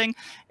of something,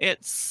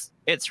 it's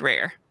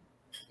rare.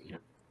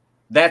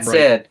 That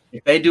said,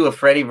 if they do a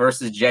Freddy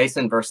versus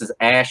Jason versus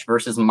Ash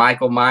versus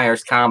Michael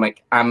Myers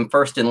comic, I'm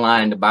first in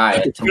line to buy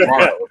it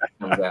tomorrow.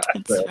 When it comes out.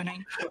 It's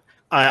funny.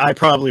 I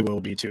probably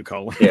will be too,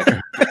 Cullen. Yeah.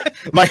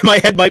 my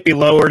head might be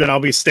lowered, and I'll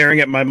be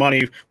staring at my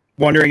money,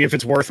 wondering if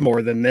it's worth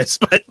more than this.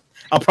 But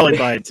I'll probably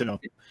buy it too. All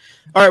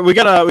right, we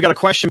got a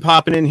question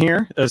popping in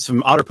here.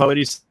 Some Otter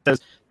Poet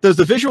says, "Does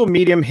the visual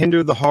medium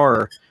hinder the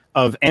horror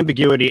of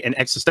ambiguity and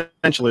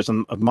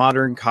existentialism of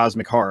modern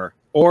cosmic horror,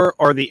 or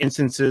are there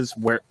instances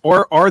where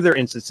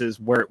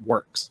it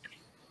works?"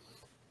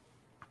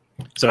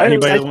 So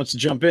anybody that wants to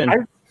jump in.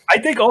 I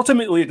think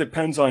ultimately it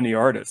depends on the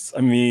artist.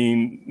 I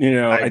mean, you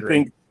know, I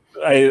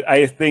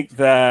think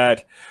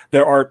that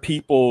there are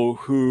people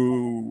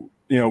who,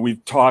 you know,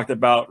 we've talked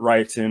about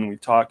Wrighton, we've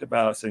talked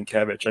about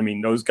Sienkiewicz. I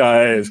mean, those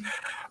guys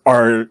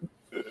were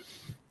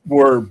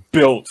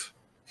built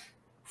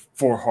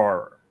for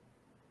horror.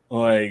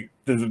 Like,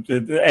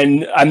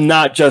 and I'm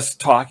not just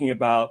talking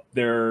about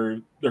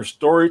their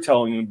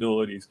storytelling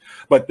abilities,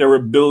 but their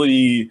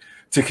ability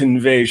to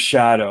convey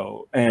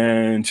shadow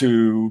and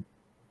to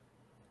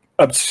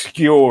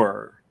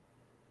obscure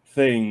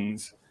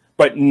things,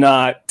 but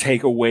not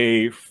take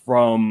away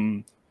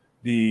from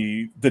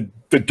the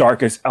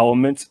darkest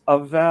elements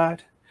of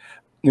that.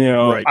 You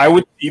know, I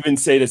would even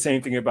say the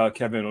same thing about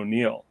Kevin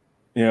O'Neill.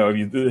 You know,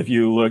 if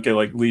you look at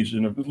like League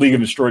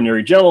of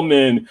Extraordinary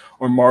Gentlemen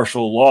or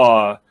Martial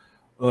Law,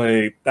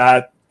 like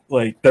that,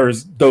 like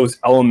there's those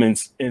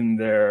elements in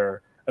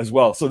there as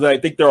well. So I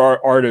think there are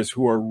artists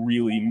who are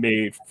really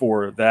made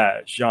for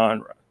that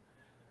genre.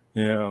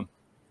 You know,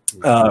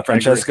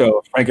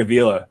 Francesco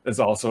Francavilla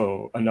is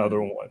also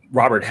another one.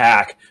 Robert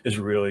Hack is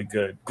really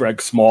good. Greg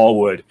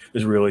Smallwood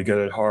is really good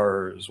at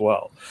horror as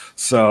well.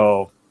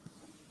 So,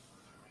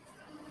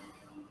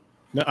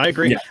 no, I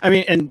agree. Yeah. I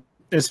mean, and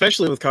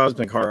especially with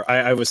cosmic horror,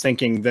 I was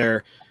thinking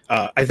there.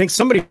 I think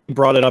somebody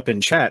brought it up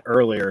in chat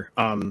earlier.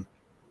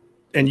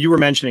 And you were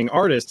mentioning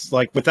artists.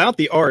 Like, without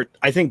the art,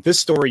 I think this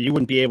story you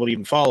wouldn't be able to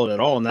even follow it at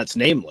all, and that's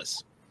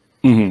Nameless.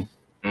 You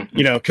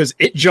know, because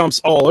it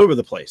jumps all over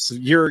the place.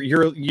 You're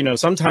you know,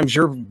 sometimes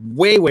you're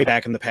way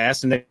back in the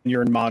past, and then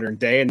you're in modern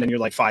day, and then you're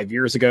like 5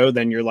 years ago.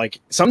 Then you're like,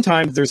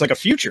 sometimes there's like a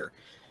future,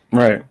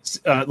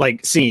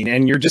 like scene,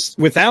 and you're just,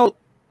 without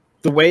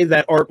the way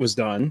that art was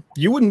done,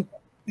 you wouldn't,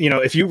 you know,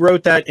 if you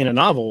wrote that in a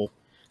novel,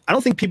 I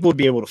don't think people would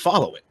be able to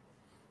follow it.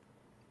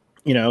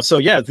 You know, so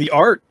yeah, the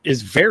art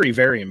is very,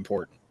 very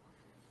important.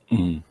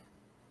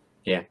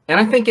 Yeah, and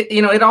I think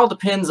it all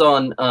depends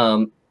on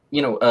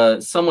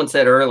someone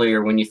said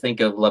earlier, when you think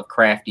of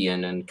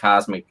Lovecraftian and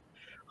cosmic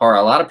horror,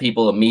 a lot of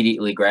people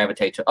immediately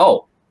gravitate to,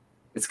 oh,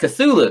 it's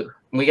Cthulhu,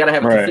 and we got to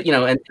have and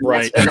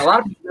a lot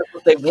of people, that's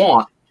what they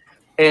want.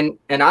 And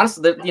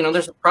honestly,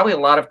 there's probably a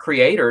lot of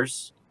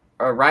creators,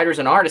 writers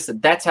and artists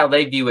that's how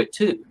they view it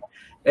too.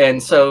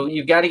 And so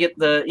you've got to get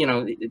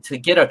to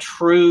get a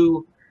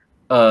true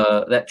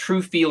that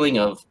true feeling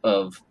of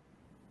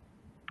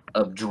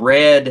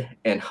dread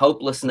and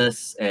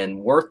hopelessness and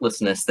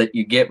worthlessness that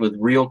you get with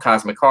real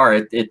cosmic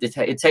horror.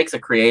 It takes a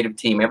creative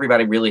team.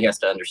 Everybody really has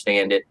to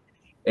understand it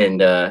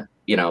and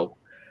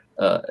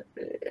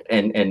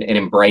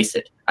embrace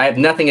it. I have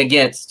nothing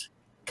against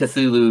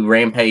Cthulhu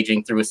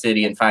rampaging through a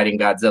city and fighting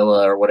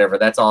Godzilla or whatever.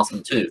 That's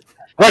awesome too.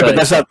 Right, but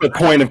that's not the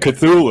point of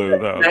Cthulhu,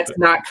 though. That's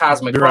not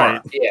cosmic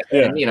horror. Yeah.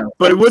 And,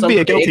 but it would be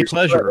a guilty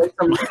pleasure.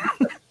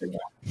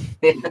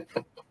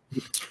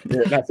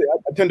 Yeah, now, see,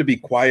 I tend to be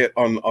quiet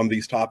on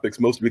these topics,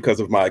 mostly because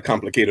of my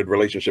complicated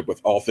relationship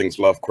with all things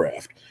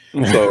Lovecraft.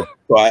 So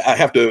I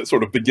have to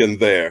sort of begin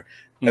there.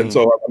 And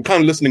so I'm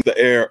kind of listening to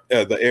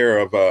the air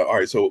of all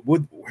right. So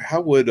what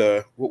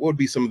would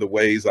be some of the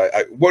ways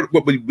what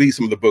would be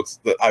some of the books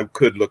that I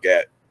could look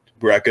at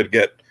where I could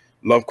get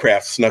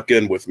Lovecraft snuck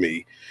in with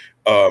me?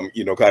 Cause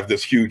I have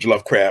this huge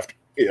Lovecraft.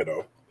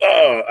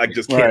 I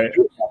just can't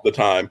do it all the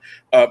time.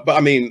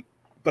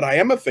 But I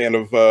am a fan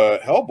of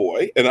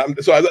Hellboy, and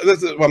that's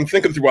what I'm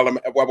thinking through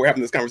while we're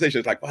having this conversation.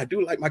 It's like, well, I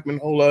do like Mike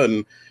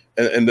Mignola,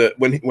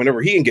 and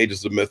whenever he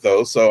engages the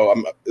mythos, so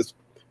it's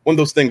one of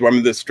those things where I'm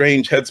in this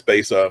strange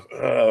headspace of.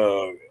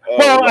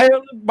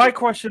 My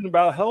question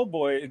about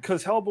Hellboy,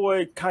 because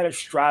Hellboy kind of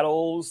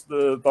straddles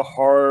the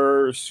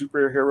horror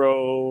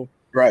superhero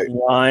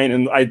line,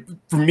 and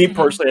for me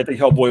personally, I think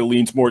Hellboy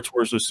leans more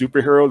towards the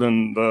superhero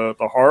than the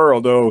horror.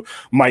 Although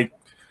Mike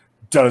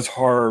does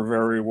horror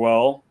very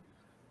well.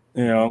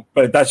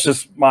 But that's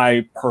just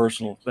my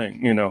personal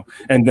thing,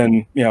 and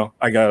then,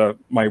 I got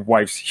my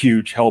wife's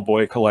huge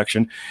Hellboy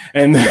collection.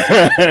 And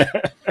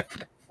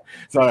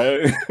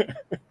So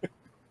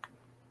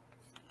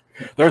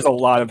there's a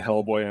lot of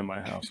Hellboy in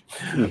my house.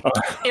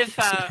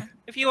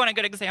 If you want a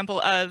good example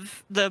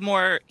of the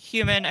more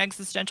human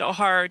existential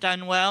horror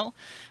done well,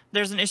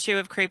 there's an issue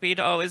of Creepy,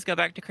 to always go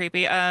back to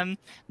Creepy,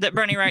 that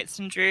Bernie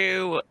Wrightson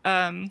drew,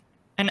 an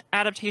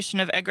adaptation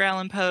of Edgar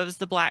Allan Poe's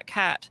The Black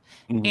Cat.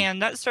 Mhm.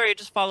 And that story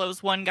just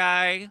follows one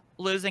guy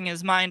losing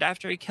his mind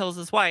after he kills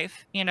his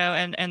wife,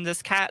 and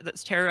this cat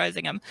that's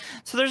terrorizing him.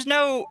 So there's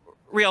no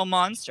real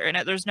monster in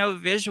it. There's no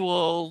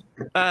visual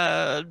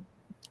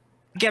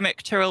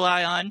gimmick to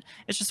rely on.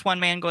 It's just one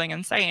man going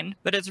insane.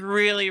 But it's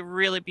really,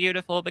 really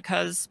beautiful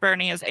because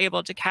Bernie is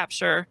able to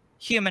capture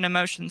human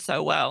emotion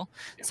so well.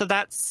 So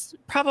that's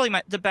probably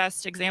the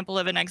best example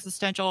of an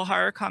existential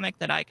horror comic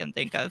that I can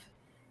think of.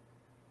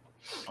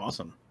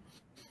 Awesome.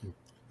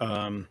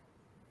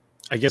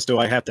 I guess, do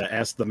I have to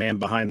ask the man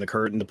behind the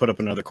curtain to put up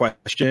another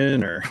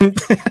question, or?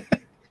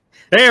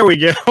 There we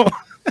go.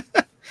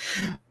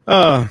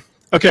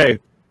 Okay.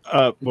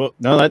 Well,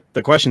 no,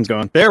 the question's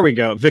gone. There we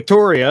go.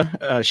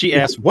 Victoria, she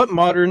asked, what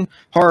modern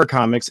horror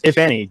comics, if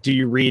any, do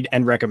you read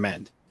and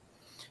recommend?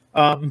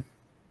 I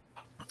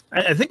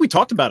think we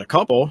talked about a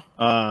couple.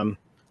 I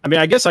mean,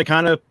 I guess I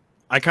kind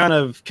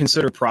of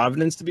consider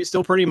Providence to be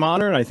still pretty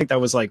modern. I think that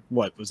was like,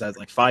 what was that,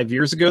 like 5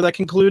 years ago that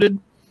concluded?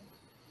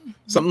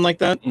 Something like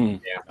that.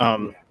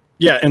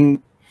 Yeah,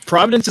 and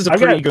Providence is a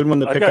pretty good one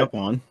to pick up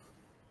on.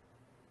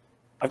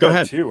 Go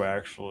ahead. Two,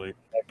 actually.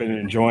 I've been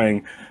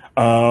enjoying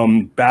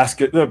the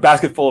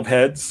Basket Full of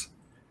Heads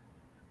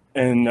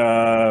and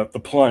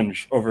The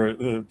Plunge over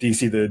the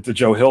DC, the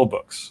Joe Hill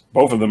books.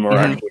 Both of them are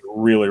actually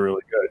really,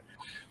 really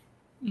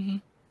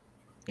good.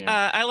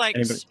 I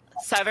liked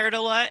Severed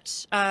a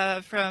lot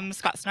from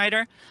Scott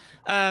Snyder.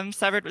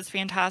 Severed was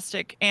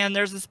fantastic. And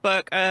there's this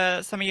book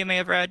some of you may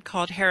have read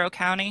called Harrow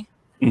County.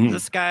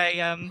 This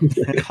guy,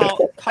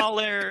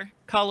 Cullen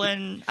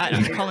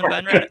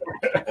Bunn wrote it.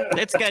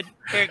 It's good.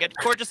 Very good.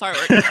 Gorgeous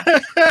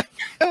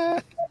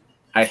artwork.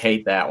 I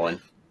hate that one.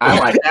 I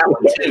like that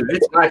one too.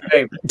 It's my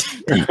favorite.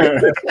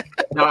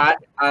 No,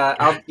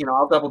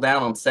 I'll double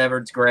down on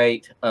Severed's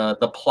great.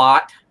 The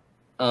Plot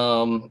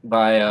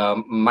by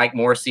Mike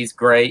Morrissey's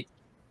great.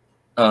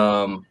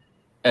 And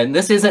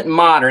this isn't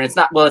modern. It's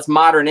not, well, it's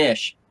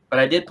modern-ish, but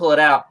I did pull it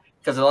out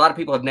because a lot of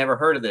people have never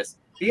heard of this.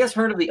 Have you guys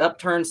heard of The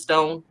Upturned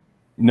Stone?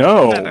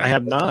 No, I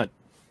have not.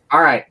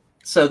 All right.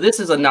 So this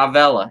is a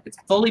novella. It's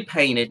fully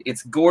painted.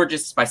 It's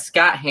gorgeous. It's by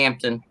Scott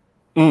Hampton.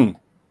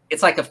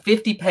 It's like a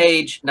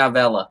 50-page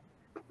novella.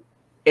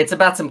 It's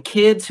about some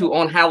kids who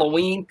on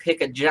Halloween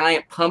pick a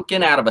giant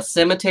pumpkin out of a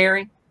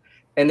cemetery,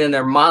 and then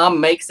their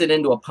mom makes it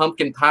into a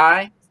pumpkin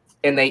pie,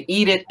 and they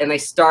eat it, and they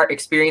start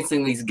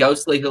experiencing these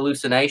ghostly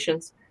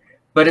hallucinations.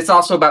 But it's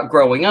also about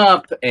growing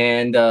up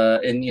and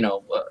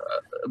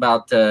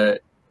about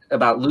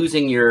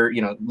losing your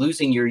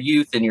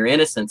youth and your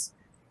innocence.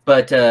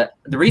 But the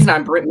reason I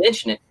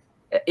mention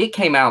it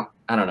came out,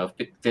 I don't know,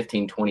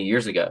 15, 20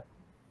 years ago.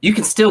 You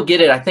can still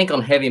get it, I think,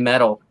 on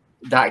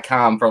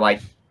heavymetal.com for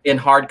like in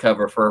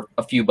hardcover for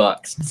a few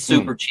bucks.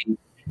 Super cheap.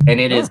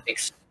 And it is,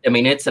 it's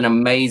an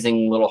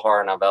amazing little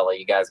horror novella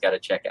you guys got to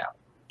check out.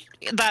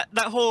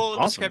 That whole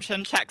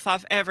description checks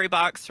off every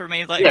box for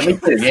me. Like, yeah, me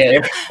too.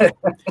 Yeah.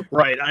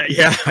 Right.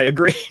 I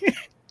agree.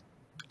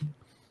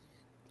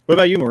 What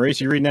about you, Maurice?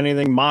 You reading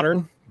anything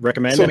modern?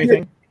 Recommend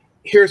anything?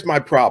 Here's my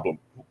problem.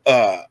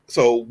 My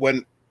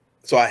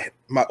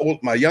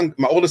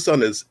oldest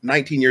son is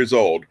 19 years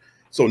old.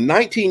 So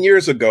 19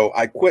 years ago,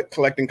 I quit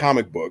collecting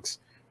comic books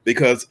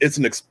because it's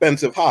an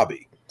expensive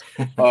hobby.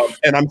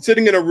 And I'm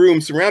sitting in a room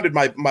surrounded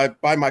by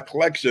my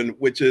collection,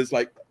 which is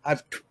like,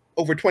 I've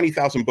over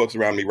 20,000 books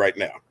around me right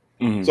now.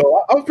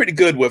 So I was pretty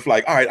good with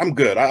like, all right, I'm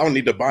good. I don't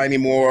need to buy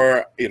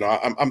anymore.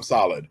 I'm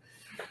solid.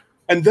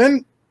 And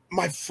then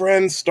my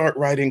friends start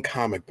writing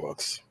comic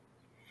books.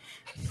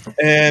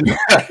 And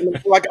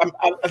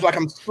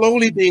I'm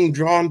slowly being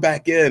drawn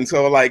back in.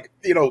 So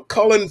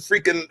Cullen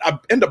I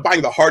end up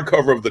buying the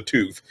hardcover of The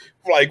Tooth.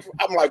 I'm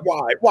like,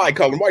 why,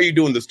 Cullen? Why are you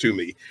doing this to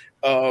me?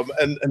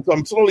 And so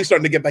I'm slowly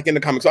starting to get back into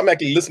comics. So I'm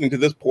actually listening to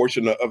this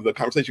portion of the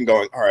conversation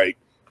going, all right,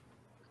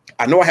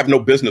 I know I have no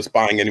business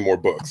buying any more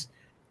books.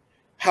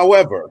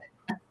 However,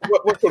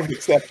 what sort of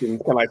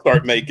exceptions can I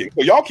start making?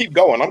 So y'all keep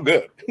going. I'm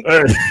good.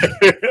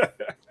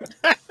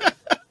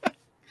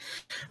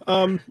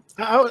 I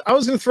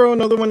was going to throw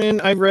another one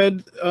in. I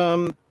read,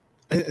 I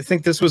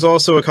think this was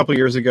also a couple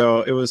years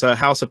ago. It was a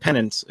House of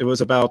Penance. It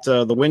was about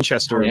the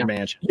Winchester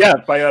Mansion. Yeah,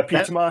 by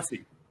Pete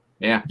Tomasi.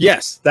 Yeah.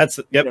 Yes, that's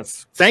yep.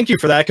 Yes. Thank you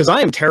for that, because I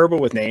am terrible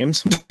with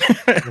names.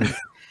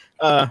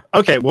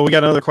 Okay, well, we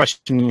got another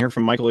question here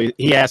from Michael.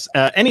 He asked,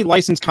 any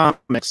licensed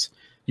comics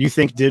you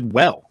think did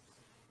well?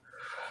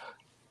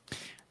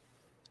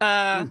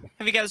 Have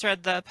you guys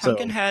read the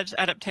Pumpkinhead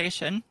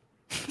adaptation?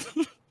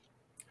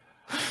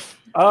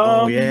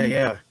 Oh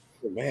yeah.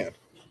 Oh, man.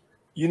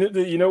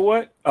 You know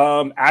what?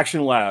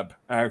 Action Lab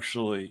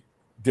actually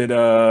did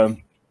Full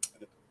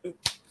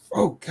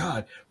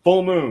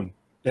Moon.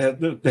 They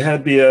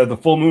had the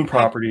Full Moon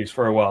properties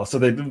for a while. So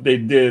they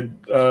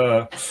did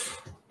Puppet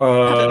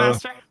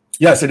Master?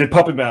 Yes, they did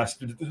Puppet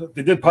Master.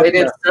 They did Puppet They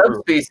did Master.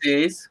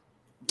 Subspecies.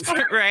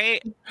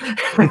 Right.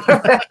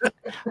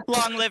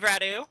 Long live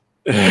Radu.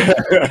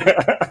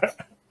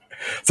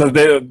 So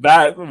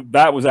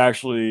that was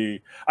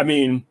actually, I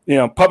mean, you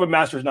know, Puppet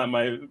Master is not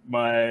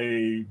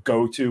my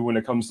go-to when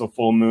it comes to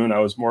Full Moon. I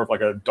was more of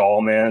like a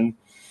doll man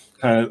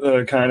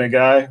kind of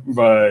guy,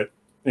 but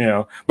you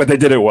know, but they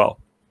did it well.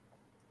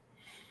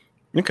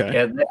 Okay.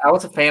 Yeah, I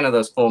was a fan of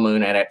those Full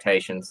Moon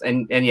adaptations,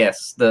 and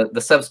yes,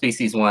 the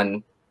Subspecies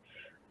one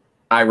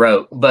I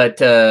wrote,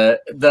 but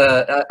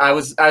I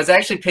was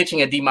actually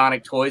pitching a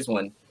Demonic Toys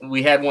one.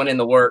 We had one in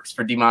the works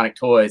for Demonic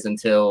Toys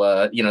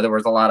until you know, there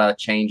was a lot of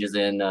changes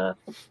in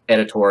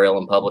editorial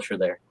and publisher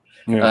there.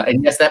 Yeah.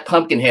 And yes, that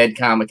Pumpkinhead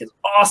comic is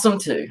awesome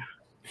too.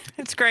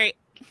 It's great.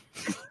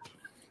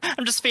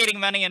 I'm just feeding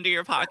money into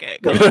your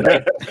pocket.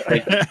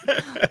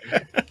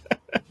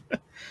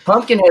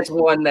 Pumpkinhead's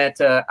one that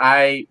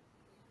I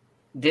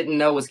didn't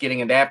know was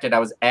getting adapted. I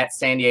was at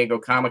San Diego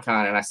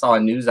Comic-Con and I saw a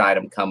news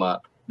item come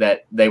up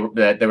that there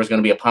was going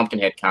to be a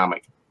Pumpkinhead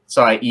comic.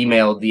 So I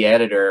emailed the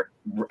editor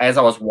as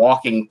I was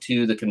walking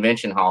to the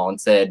convention hall and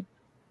said,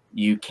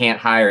 "You can't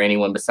hire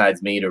anyone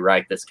besides me to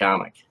write this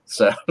comic."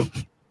 So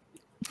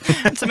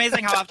It's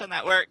amazing how often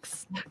that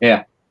works.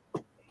 yeah.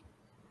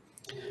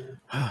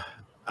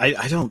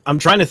 I don't. I'm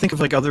trying to think of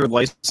like other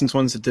licensed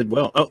ones that did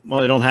well. Oh,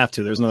 well, I don't have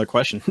to. There's another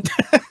question.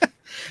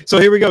 So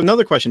here we go.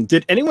 Another question.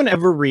 Did anyone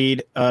ever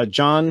read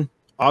John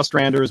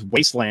Ostrander's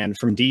Wasteland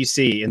from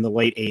DC in the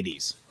late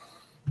 80s?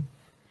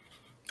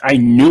 I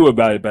knew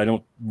about it, but I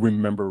don't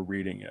remember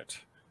reading it.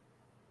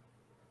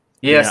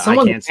 Yeah,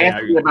 someone I can't say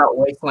asked me about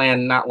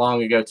Wasteland not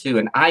long ago too,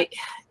 and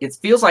it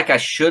feels like I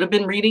should have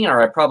been reading it,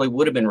 or I probably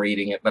would have been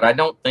reading it, but I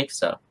don't think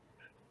so.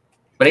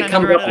 But it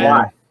comes up a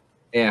lot.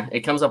 Yeah,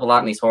 it comes up a lot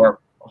in these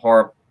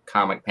horror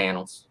comic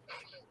panels.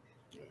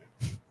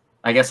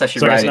 I guess I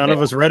should write it. None of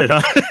us read it,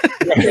 huh?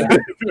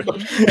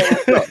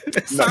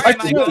 Sorry,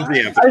 Michael.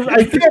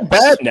 I feel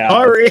bad now.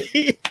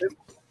 Sorry.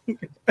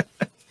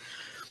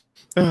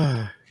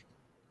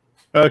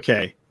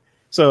 Okay.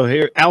 So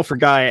here, Alfred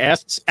Guy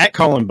asks, at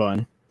Cullen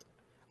Bunn,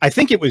 I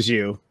think it was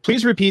you.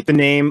 Please repeat the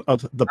name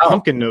of the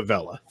pumpkin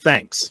novella.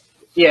 Thanks.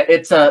 Yeah,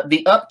 it's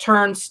The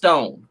Upturned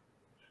Stone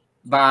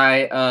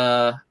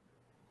by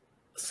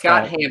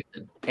Scott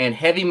Hampton, and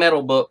Heavy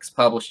Metal Books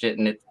published it,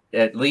 and it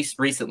at least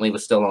recently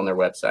was still on their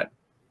website.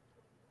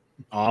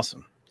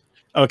 Awesome.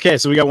 Okay,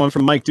 so we got one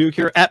from Mike Duke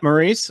here at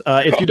Maurice.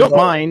 If you don't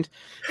mind,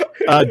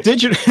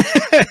 digital.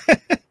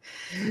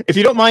 If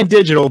you don't mind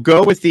digital,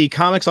 go with the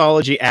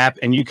Comixology app,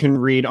 and you can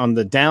read on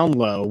the down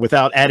low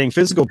without adding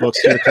physical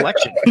books to your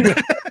collection.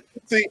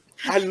 See,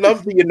 I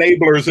love the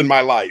enablers in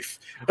my life.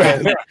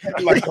 I'm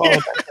like, oh,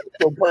 that's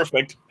so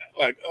perfect.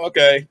 Like,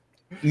 okay,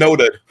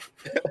 noted.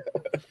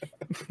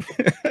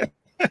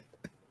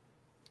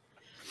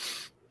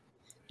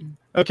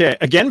 Okay,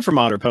 again from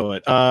Otter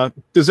Poet.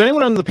 Does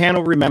anyone on the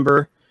panel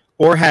remember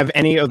or have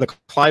any of the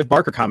Clive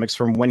Barker comics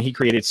from when he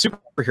created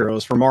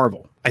superheroes for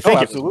Marvel? I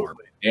think it was Marvel.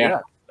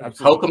 Yeah.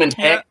 Hokum and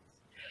Hex.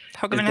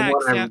 Hokum and Hex,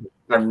 yeah.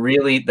 I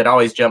really, that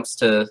always jumps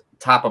to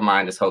top of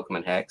mind is Hokum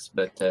and Hex.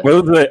 But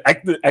well, the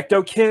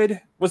Ecto Kid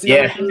was the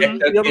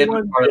other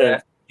one.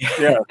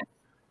 Yeah.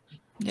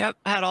 Yep,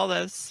 I had all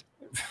those.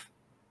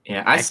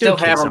 Yeah, I still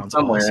have them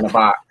somewhere in a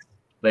box.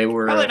 They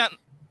were probably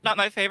not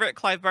my favorite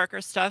Clive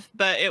Barker stuff,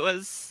 but it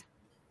was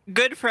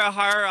good for a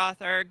horror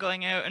author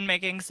going out and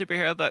making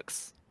superhero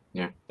books.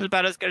 Yeah, it was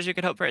about as good as you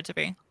could hope for it to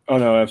be. Oh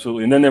no,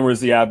 absolutely. And then there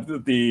was the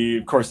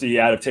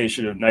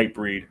adaptation of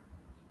Nightbreed,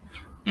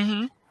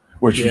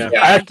 which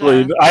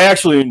I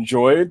actually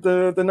enjoyed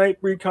the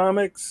Nightbreed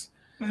comics.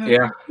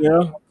 Yeah,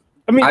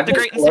 I mean, the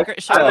Great and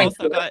Secret Show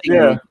also got.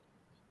 Yeah,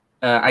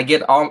 I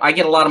get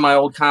a lot of my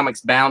old comics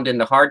bound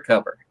into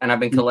hardcover, and I've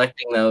been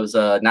collecting those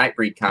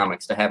Nightbreed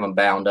comics to have them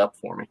bound up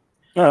for me.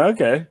 Oh,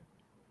 okay,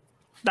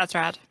 that's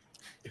rad.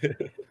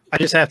 I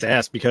just have to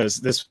ask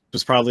because this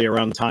was probably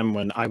around the time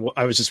when I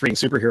was just reading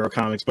superhero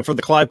comics. But for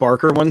the Clive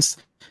Barker ones,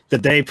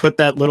 did they put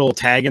that little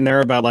tag in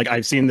there about like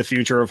I've seen the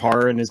future of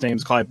horror and his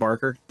name's Clive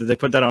Barker? Did they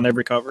put that on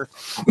every cover?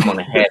 I'm on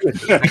the head.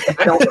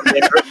 I don't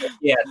remember.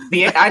 Yeah,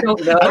 I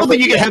don't know. I don't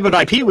think you can have an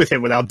IP with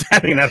him without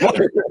having that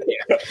one.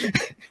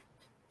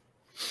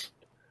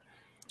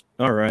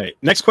 All right.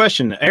 Next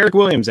question. Eric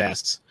Williams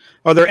asks,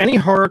 are there any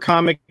horror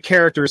comic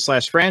characters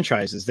 /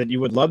 franchises that you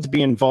would love to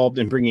be involved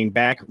in bringing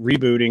back,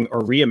 rebooting,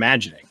 or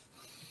reimagining?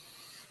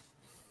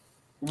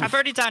 I've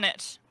already done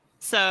it.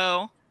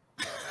 So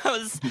I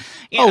was,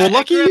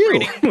 lucky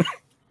you.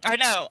 I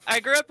know. I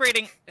grew up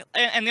reading,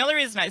 and the only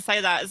reason I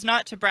say that is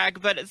not to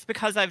brag, but it's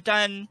because I've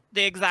done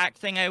the exact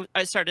thing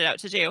I started out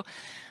to do.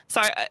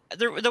 So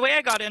the way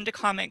I got into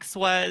comics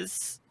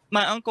was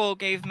my uncle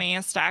gave me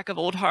a stack of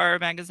old horror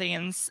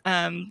magazines,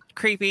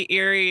 Creepy,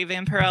 Eerie,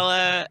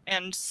 Vampirella,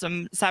 and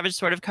some Savage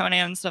Sword of Conan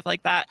and stuff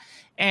like that,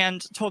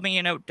 and told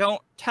me,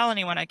 don't tell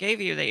anyone I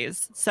gave you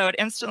these. So it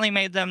instantly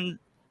made them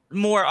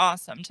more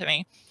awesome to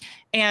me.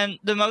 And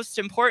the most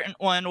important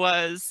one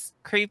was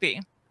Creepy.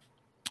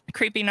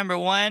 Creepy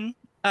 #1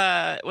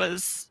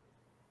 was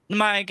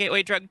my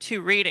gateway drug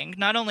to reading,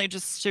 not only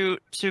just to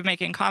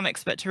making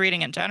comics, but to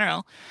reading in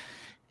general.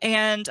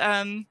 And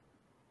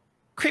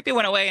Creepy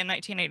went away in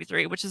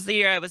 1983, which is the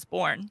year I was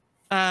born.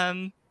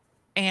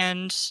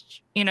 And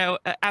you know,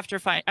 after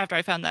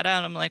I found that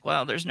out, I'm like,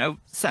 well, there's no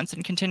sense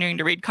in continuing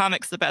to read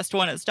comics. The best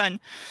one is done.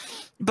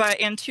 But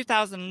in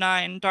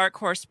 2009, Dark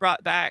Horse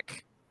brought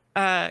back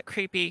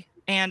Creepy,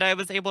 and I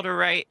was able to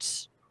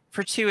write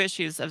for 2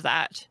 issues of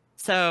that.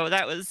 So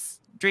that was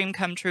dream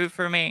come true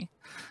for me.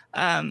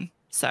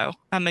 So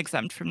I'm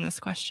exempt from this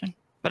question,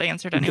 but I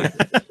answered anyway.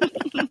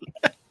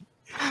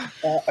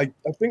 I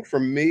think for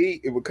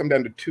me, it would come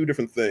down to 2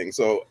 different things.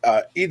 So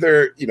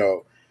either, you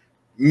know,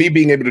 me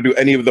being able to do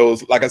any of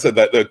those, like I said,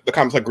 that the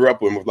comics I grew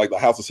up with like the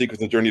House of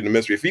Secrets and Journey to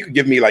Mystery. If you could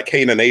give me like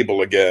Cain and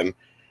Abel again,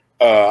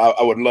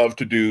 I would love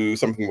to do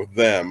something with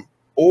them,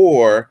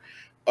 or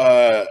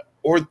the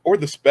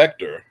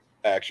Spectre,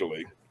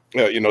 actually.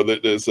 You know,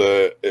 there's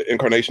a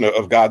incarnation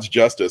of God's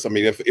justice. I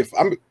mean,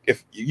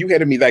 if you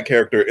handed me that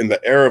character in the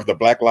era of the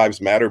Black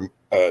Lives Matter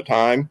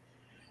time,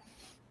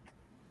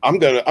 I'm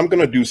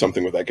gonna do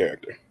something with that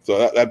character. So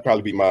that'd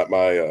probably be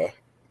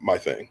my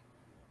thing.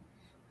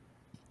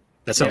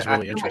 That sounds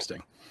really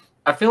interesting.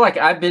 I feel like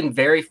I've been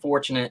very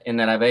fortunate in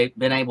that I've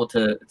been able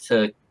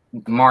to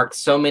mark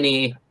so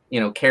many, you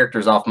know,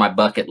 characters off my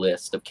bucket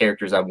list of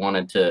characters I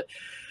wanted to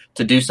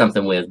do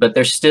something with, but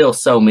there's still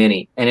so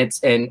many,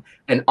 and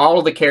all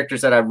of the characters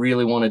that I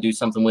really want to do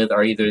something with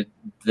are either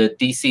the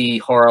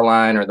DC horror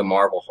line or the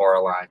Marvel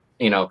horror line.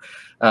 You know,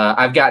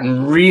 I've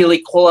gotten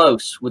really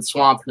close with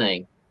Swamp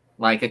Thing,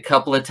 like a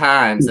couple of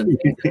times, and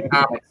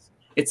comics.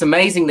 It's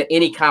amazing that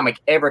any comic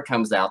ever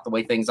comes out, the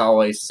way things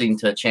always seem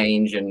to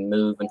change and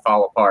move and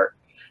fall apart.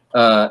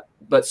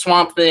 But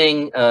Swamp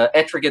Thing,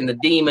 Etrigan the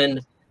Demon,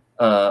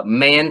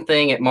 Man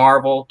Thing at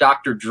Marvel,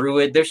 Dr.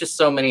 Druid, there's just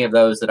so many of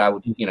those that I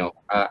would, you know,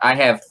 I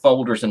have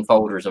folders and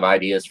folders of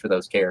ideas for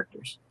those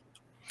characters.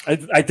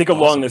 I think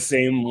along the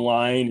same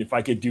line, if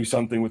I could do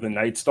something with the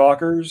Night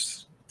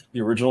Stalkers,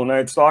 the original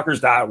Night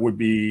Stalkers, that would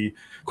be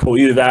cool.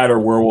 Either that or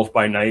Werewolf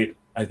by Night,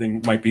 I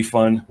think might be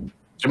fun.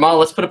 Jamal,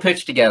 let's put a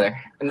pitch together.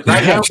 And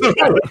right now,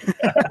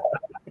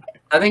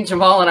 I think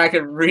Jamal and I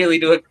could really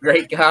do a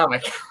great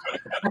comic.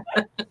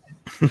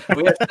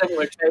 We have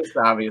similar tastes,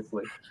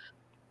 obviously.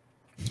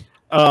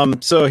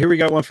 So here we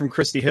got one from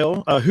Christy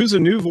Hill. Who's a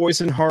new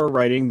voice in horror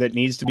writing that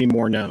needs to be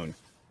more known?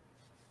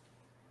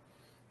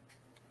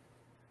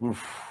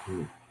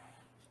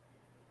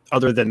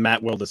 Other than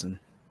Matt Wildasin.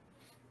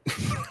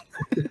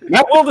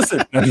 Matt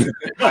Wildasin.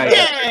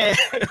 Yeah.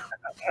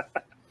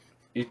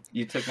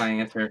 You took my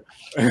answer.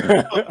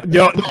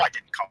 No, I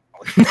didn't call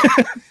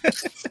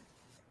it.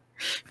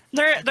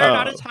 There are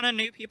not a ton of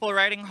new people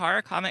writing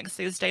horror comics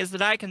these days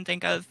that I can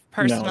think of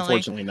personally. No,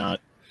 unfortunately not.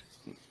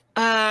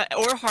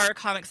 Or horror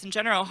comics in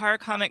general. Horror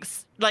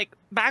comics, like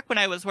back when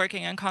I was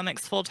working on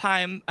comics full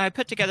time, I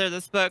put together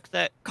this book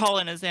that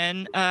Cullen is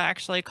in,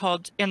 actually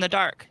called In the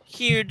Dark.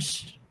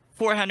 Huge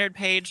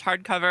 400-page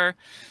hardcover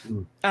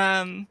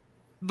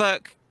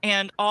book.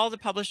 And all the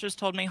publishers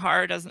told me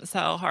horror doesn't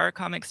sell, horror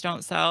comics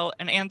don't sell,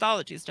 and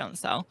anthologies don't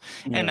sell.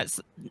 Yeah. And it's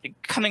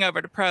coming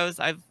over to prose,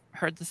 I've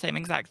heard the same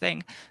exact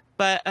thing.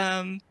 But,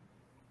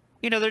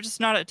 you know, there's just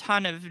not a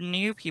ton of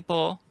new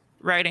people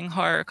writing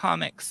horror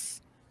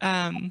comics.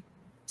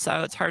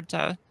 So it's hard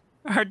to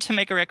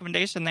make a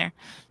recommendation there.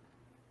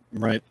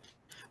 Right.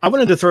 I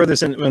wanted to throw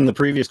this in the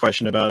previous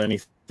question about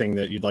anything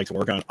that you'd like to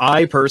work on.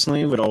 I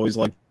personally would always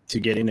like to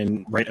get in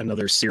and write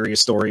another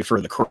serious story for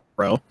The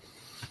Crow,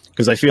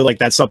 because I feel like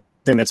that's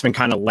something that's been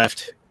kind of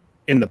left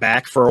in the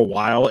back for a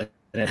while, and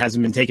it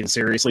hasn't been taken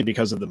seriously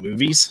because of the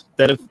movies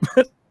that have,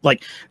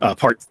 like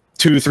part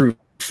 2 through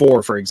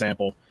 4, for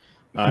example.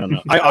 I don't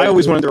know. I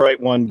always wanted to write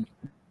one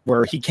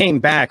where he came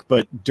back,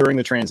 but during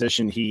the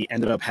transition, he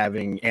ended up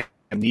having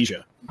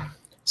amnesia.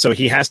 So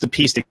he has to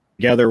piece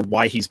together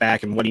why he's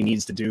back and what he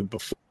needs to do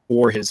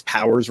before his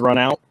powers run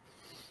out.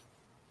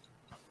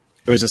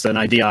 It was just an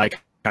idea I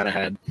kind of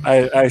had.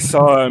 I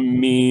saw a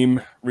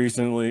meme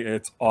recently.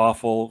 It's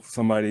awful.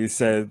 Somebody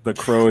said The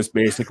Crow is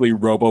basically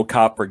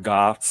RoboCop for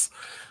goths.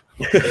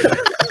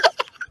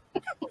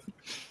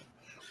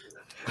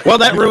 Well,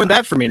 that ruined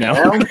that for me now.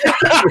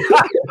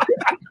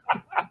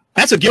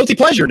 That's a guilty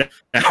pleasure now.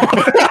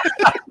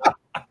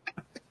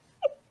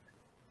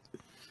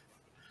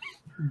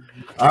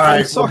 All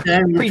right, sorry.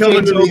 Okay, we're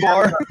coming to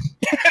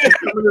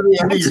the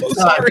end of your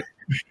time.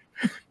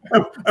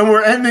 And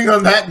we're ending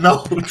on that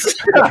note.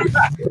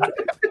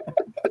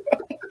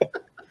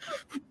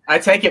 I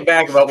take it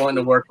back about wanting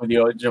to work with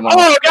you, Jamal.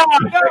 Oh God,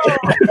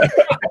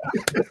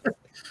 no!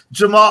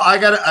 Jamal, I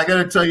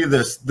gotta tell you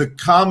this: the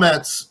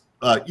comments,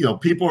 you know,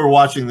 people are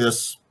watching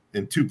this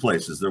in 2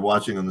 places. They're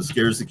watching on the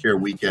Scares to Care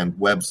Weekend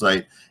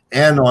website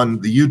and on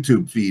the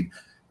YouTube feed.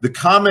 The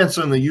comments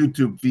on the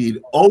YouTube feed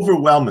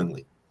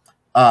overwhelmingly.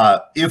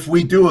 If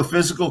we do a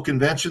physical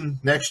convention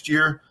next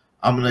year,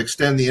 I'm going to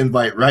extend the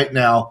invite right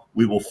now.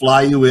 We will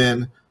fly you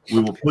in. We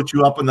will put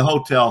you up in the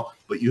hotel,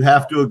 but you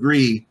have to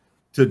agree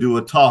to do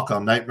a talk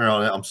on Nightmare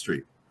on Elm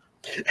Street.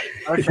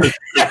 Okay.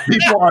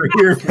 People are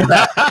here for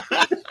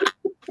that.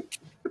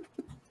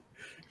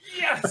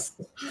 Yes.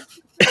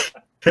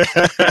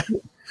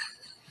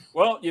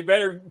 Well, you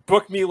better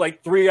book me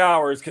like 3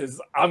 hours because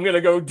I'm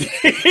gonna go deep.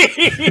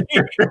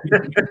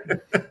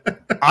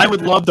 I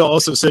would love to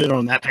also sit in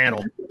on that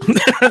panel.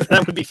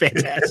 That would be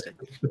fantastic.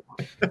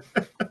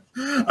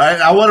 All right,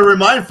 I want to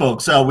remind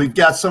folks, we've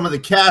got some of the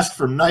cast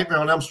from Nightmare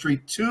on Elm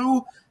Street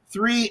 2,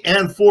 3,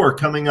 and 4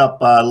 coming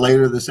up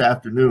later this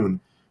afternoon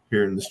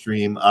here in the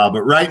stream.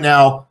 But right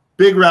now,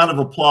 big round of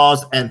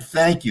applause and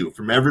thank you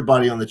from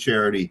everybody on the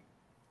charity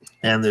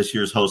and this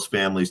year's host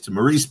families to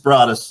Maurice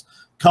Broaddus,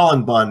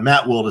 Cullen Bunn,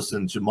 Matt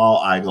Wildasin, Jamal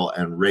Igle,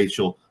 and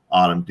Rachel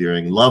Autumn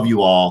Deering. Love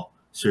you all.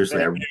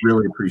 Seriously, I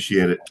really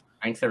appreciate it.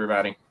 Thanks,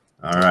 everybody.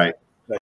 All right.